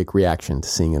psychic reaction to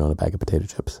seeing it on a bag of potato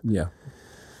chips. Yeah,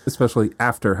 especially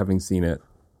after having seen it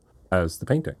as the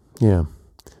painting. Yeah,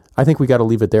 I think we got to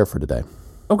leave it there for today.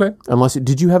 Okay.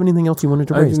 Did you have anything else you wanted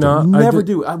to raise? No, you never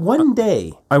do. One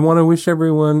day. I want to wish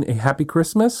everyone a happy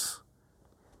Christmas.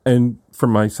 And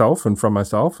from myself, and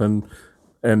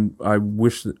I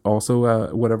wish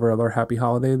also whatever other happy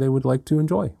holiday they would like to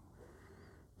enjoy.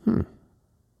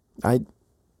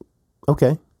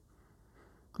 Okay.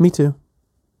 Me too.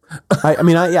 I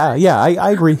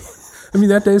agree. I mean,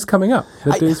 that day is coming up.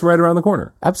 That day is right around the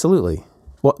corner. Absolutely.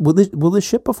 Will this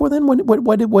ship before then?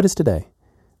 What is today?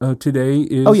 Today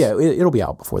is... Oh, yeah, it'll be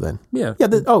out before then. Yeah. Yeah.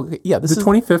 The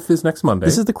 25th is next Monday.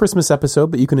 This is the Christmas episode,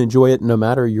 but you can enjoy it no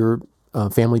matter your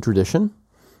family tradition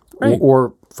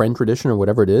or friend tradition or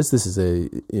whatever it is. This is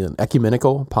an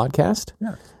ecumenical podcast.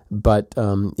 Yeah. But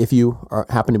if you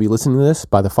happen to be listening to this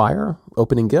by the fire,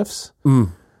 opening gifts,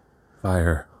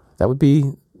 fire, that would be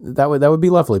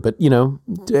lovely. But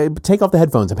take off the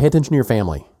headphones and pay attention to your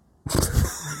family.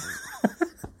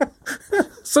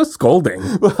 So scolding.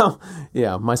 Well,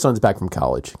 yeah, my son's back from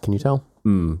college. Can you tell?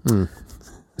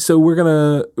 So we're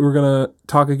gonna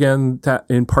talk again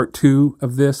in part 2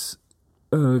 of this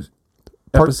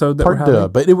episode that we're having.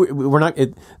 But we're not.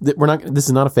 This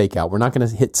is not a fake out. We're not going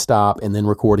to hit stop and then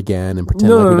record again and pretend.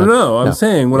 No. I'm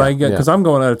saying when I get, because I'm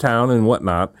going out of town and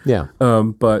whatnot. Yeah.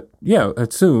 But yeah,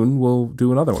 soon we'll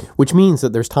do another one. Which means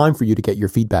that there's time for you to get your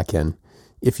feedback in,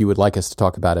 if you would like us to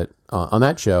talk about it on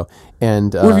that show,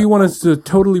 and or if you want us to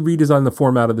totally redesign the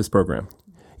format of this program.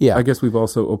 Yeah, I guess we've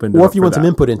also opened. Or if you want some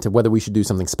input into whether we should do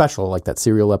something special like that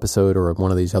serial episode or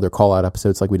one of these other call out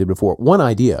episodes like we did before. One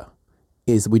idea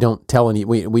is we don't tell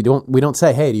we don't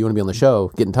say, hey, do you want to be on the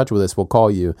show? Get in touch with us. We'll call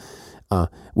you.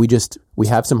 We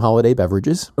have some holiday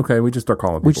beverages. Okay, we just start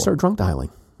calling people. We just start drunk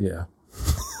dialing. Yeah.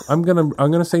 I'm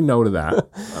gonna say no to that.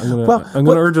 I'm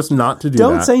gonna urge us not to do that.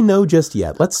 Don't say no just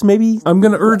yet. I'm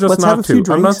gonna urge us not to.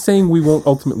 I'm not saying we won't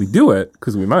ultimately do it,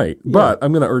 because we might, but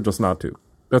I'm gonna urge us not to.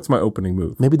 That's my opening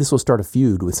move. Maybe this will start a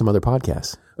feud with some other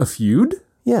podcasts. A feud?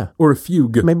 Yeah. Or a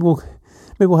fugue. Maybe we'll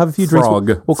have a few drinks.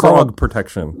 We'll call up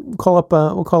protection.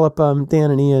 We'll call up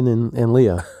Dan and Ian and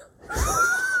Leah.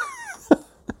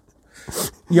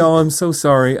 Y'all, I'm so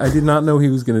sorry. I did not know he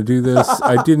was going to do this.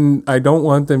 I don't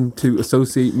want them to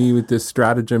associate me with this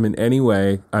stratagem in any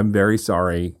way. I'm very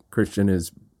sorry. Christian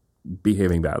is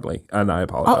behaving badly, and I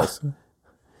apologize.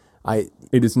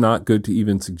 It is not good to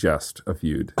even suggest a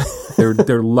feud.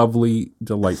 They're lovely,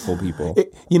 delightful people.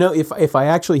 If I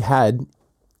actually had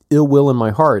ill will in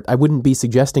my heart, I wouldn't be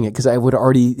suggesting it because I would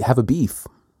already have a beef.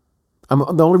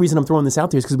 The only reason I'm throwing this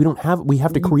out there is because we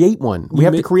have to create one. We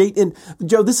have to create. And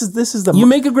Joe, this is the. You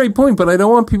make a great point, but I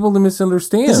don't want people to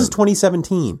misunderstand. This is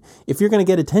 2017. If you're going to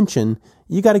get attention,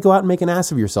 you got to go out and make an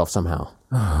ass of yourself somehow.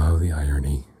 Oh, the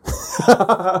irony.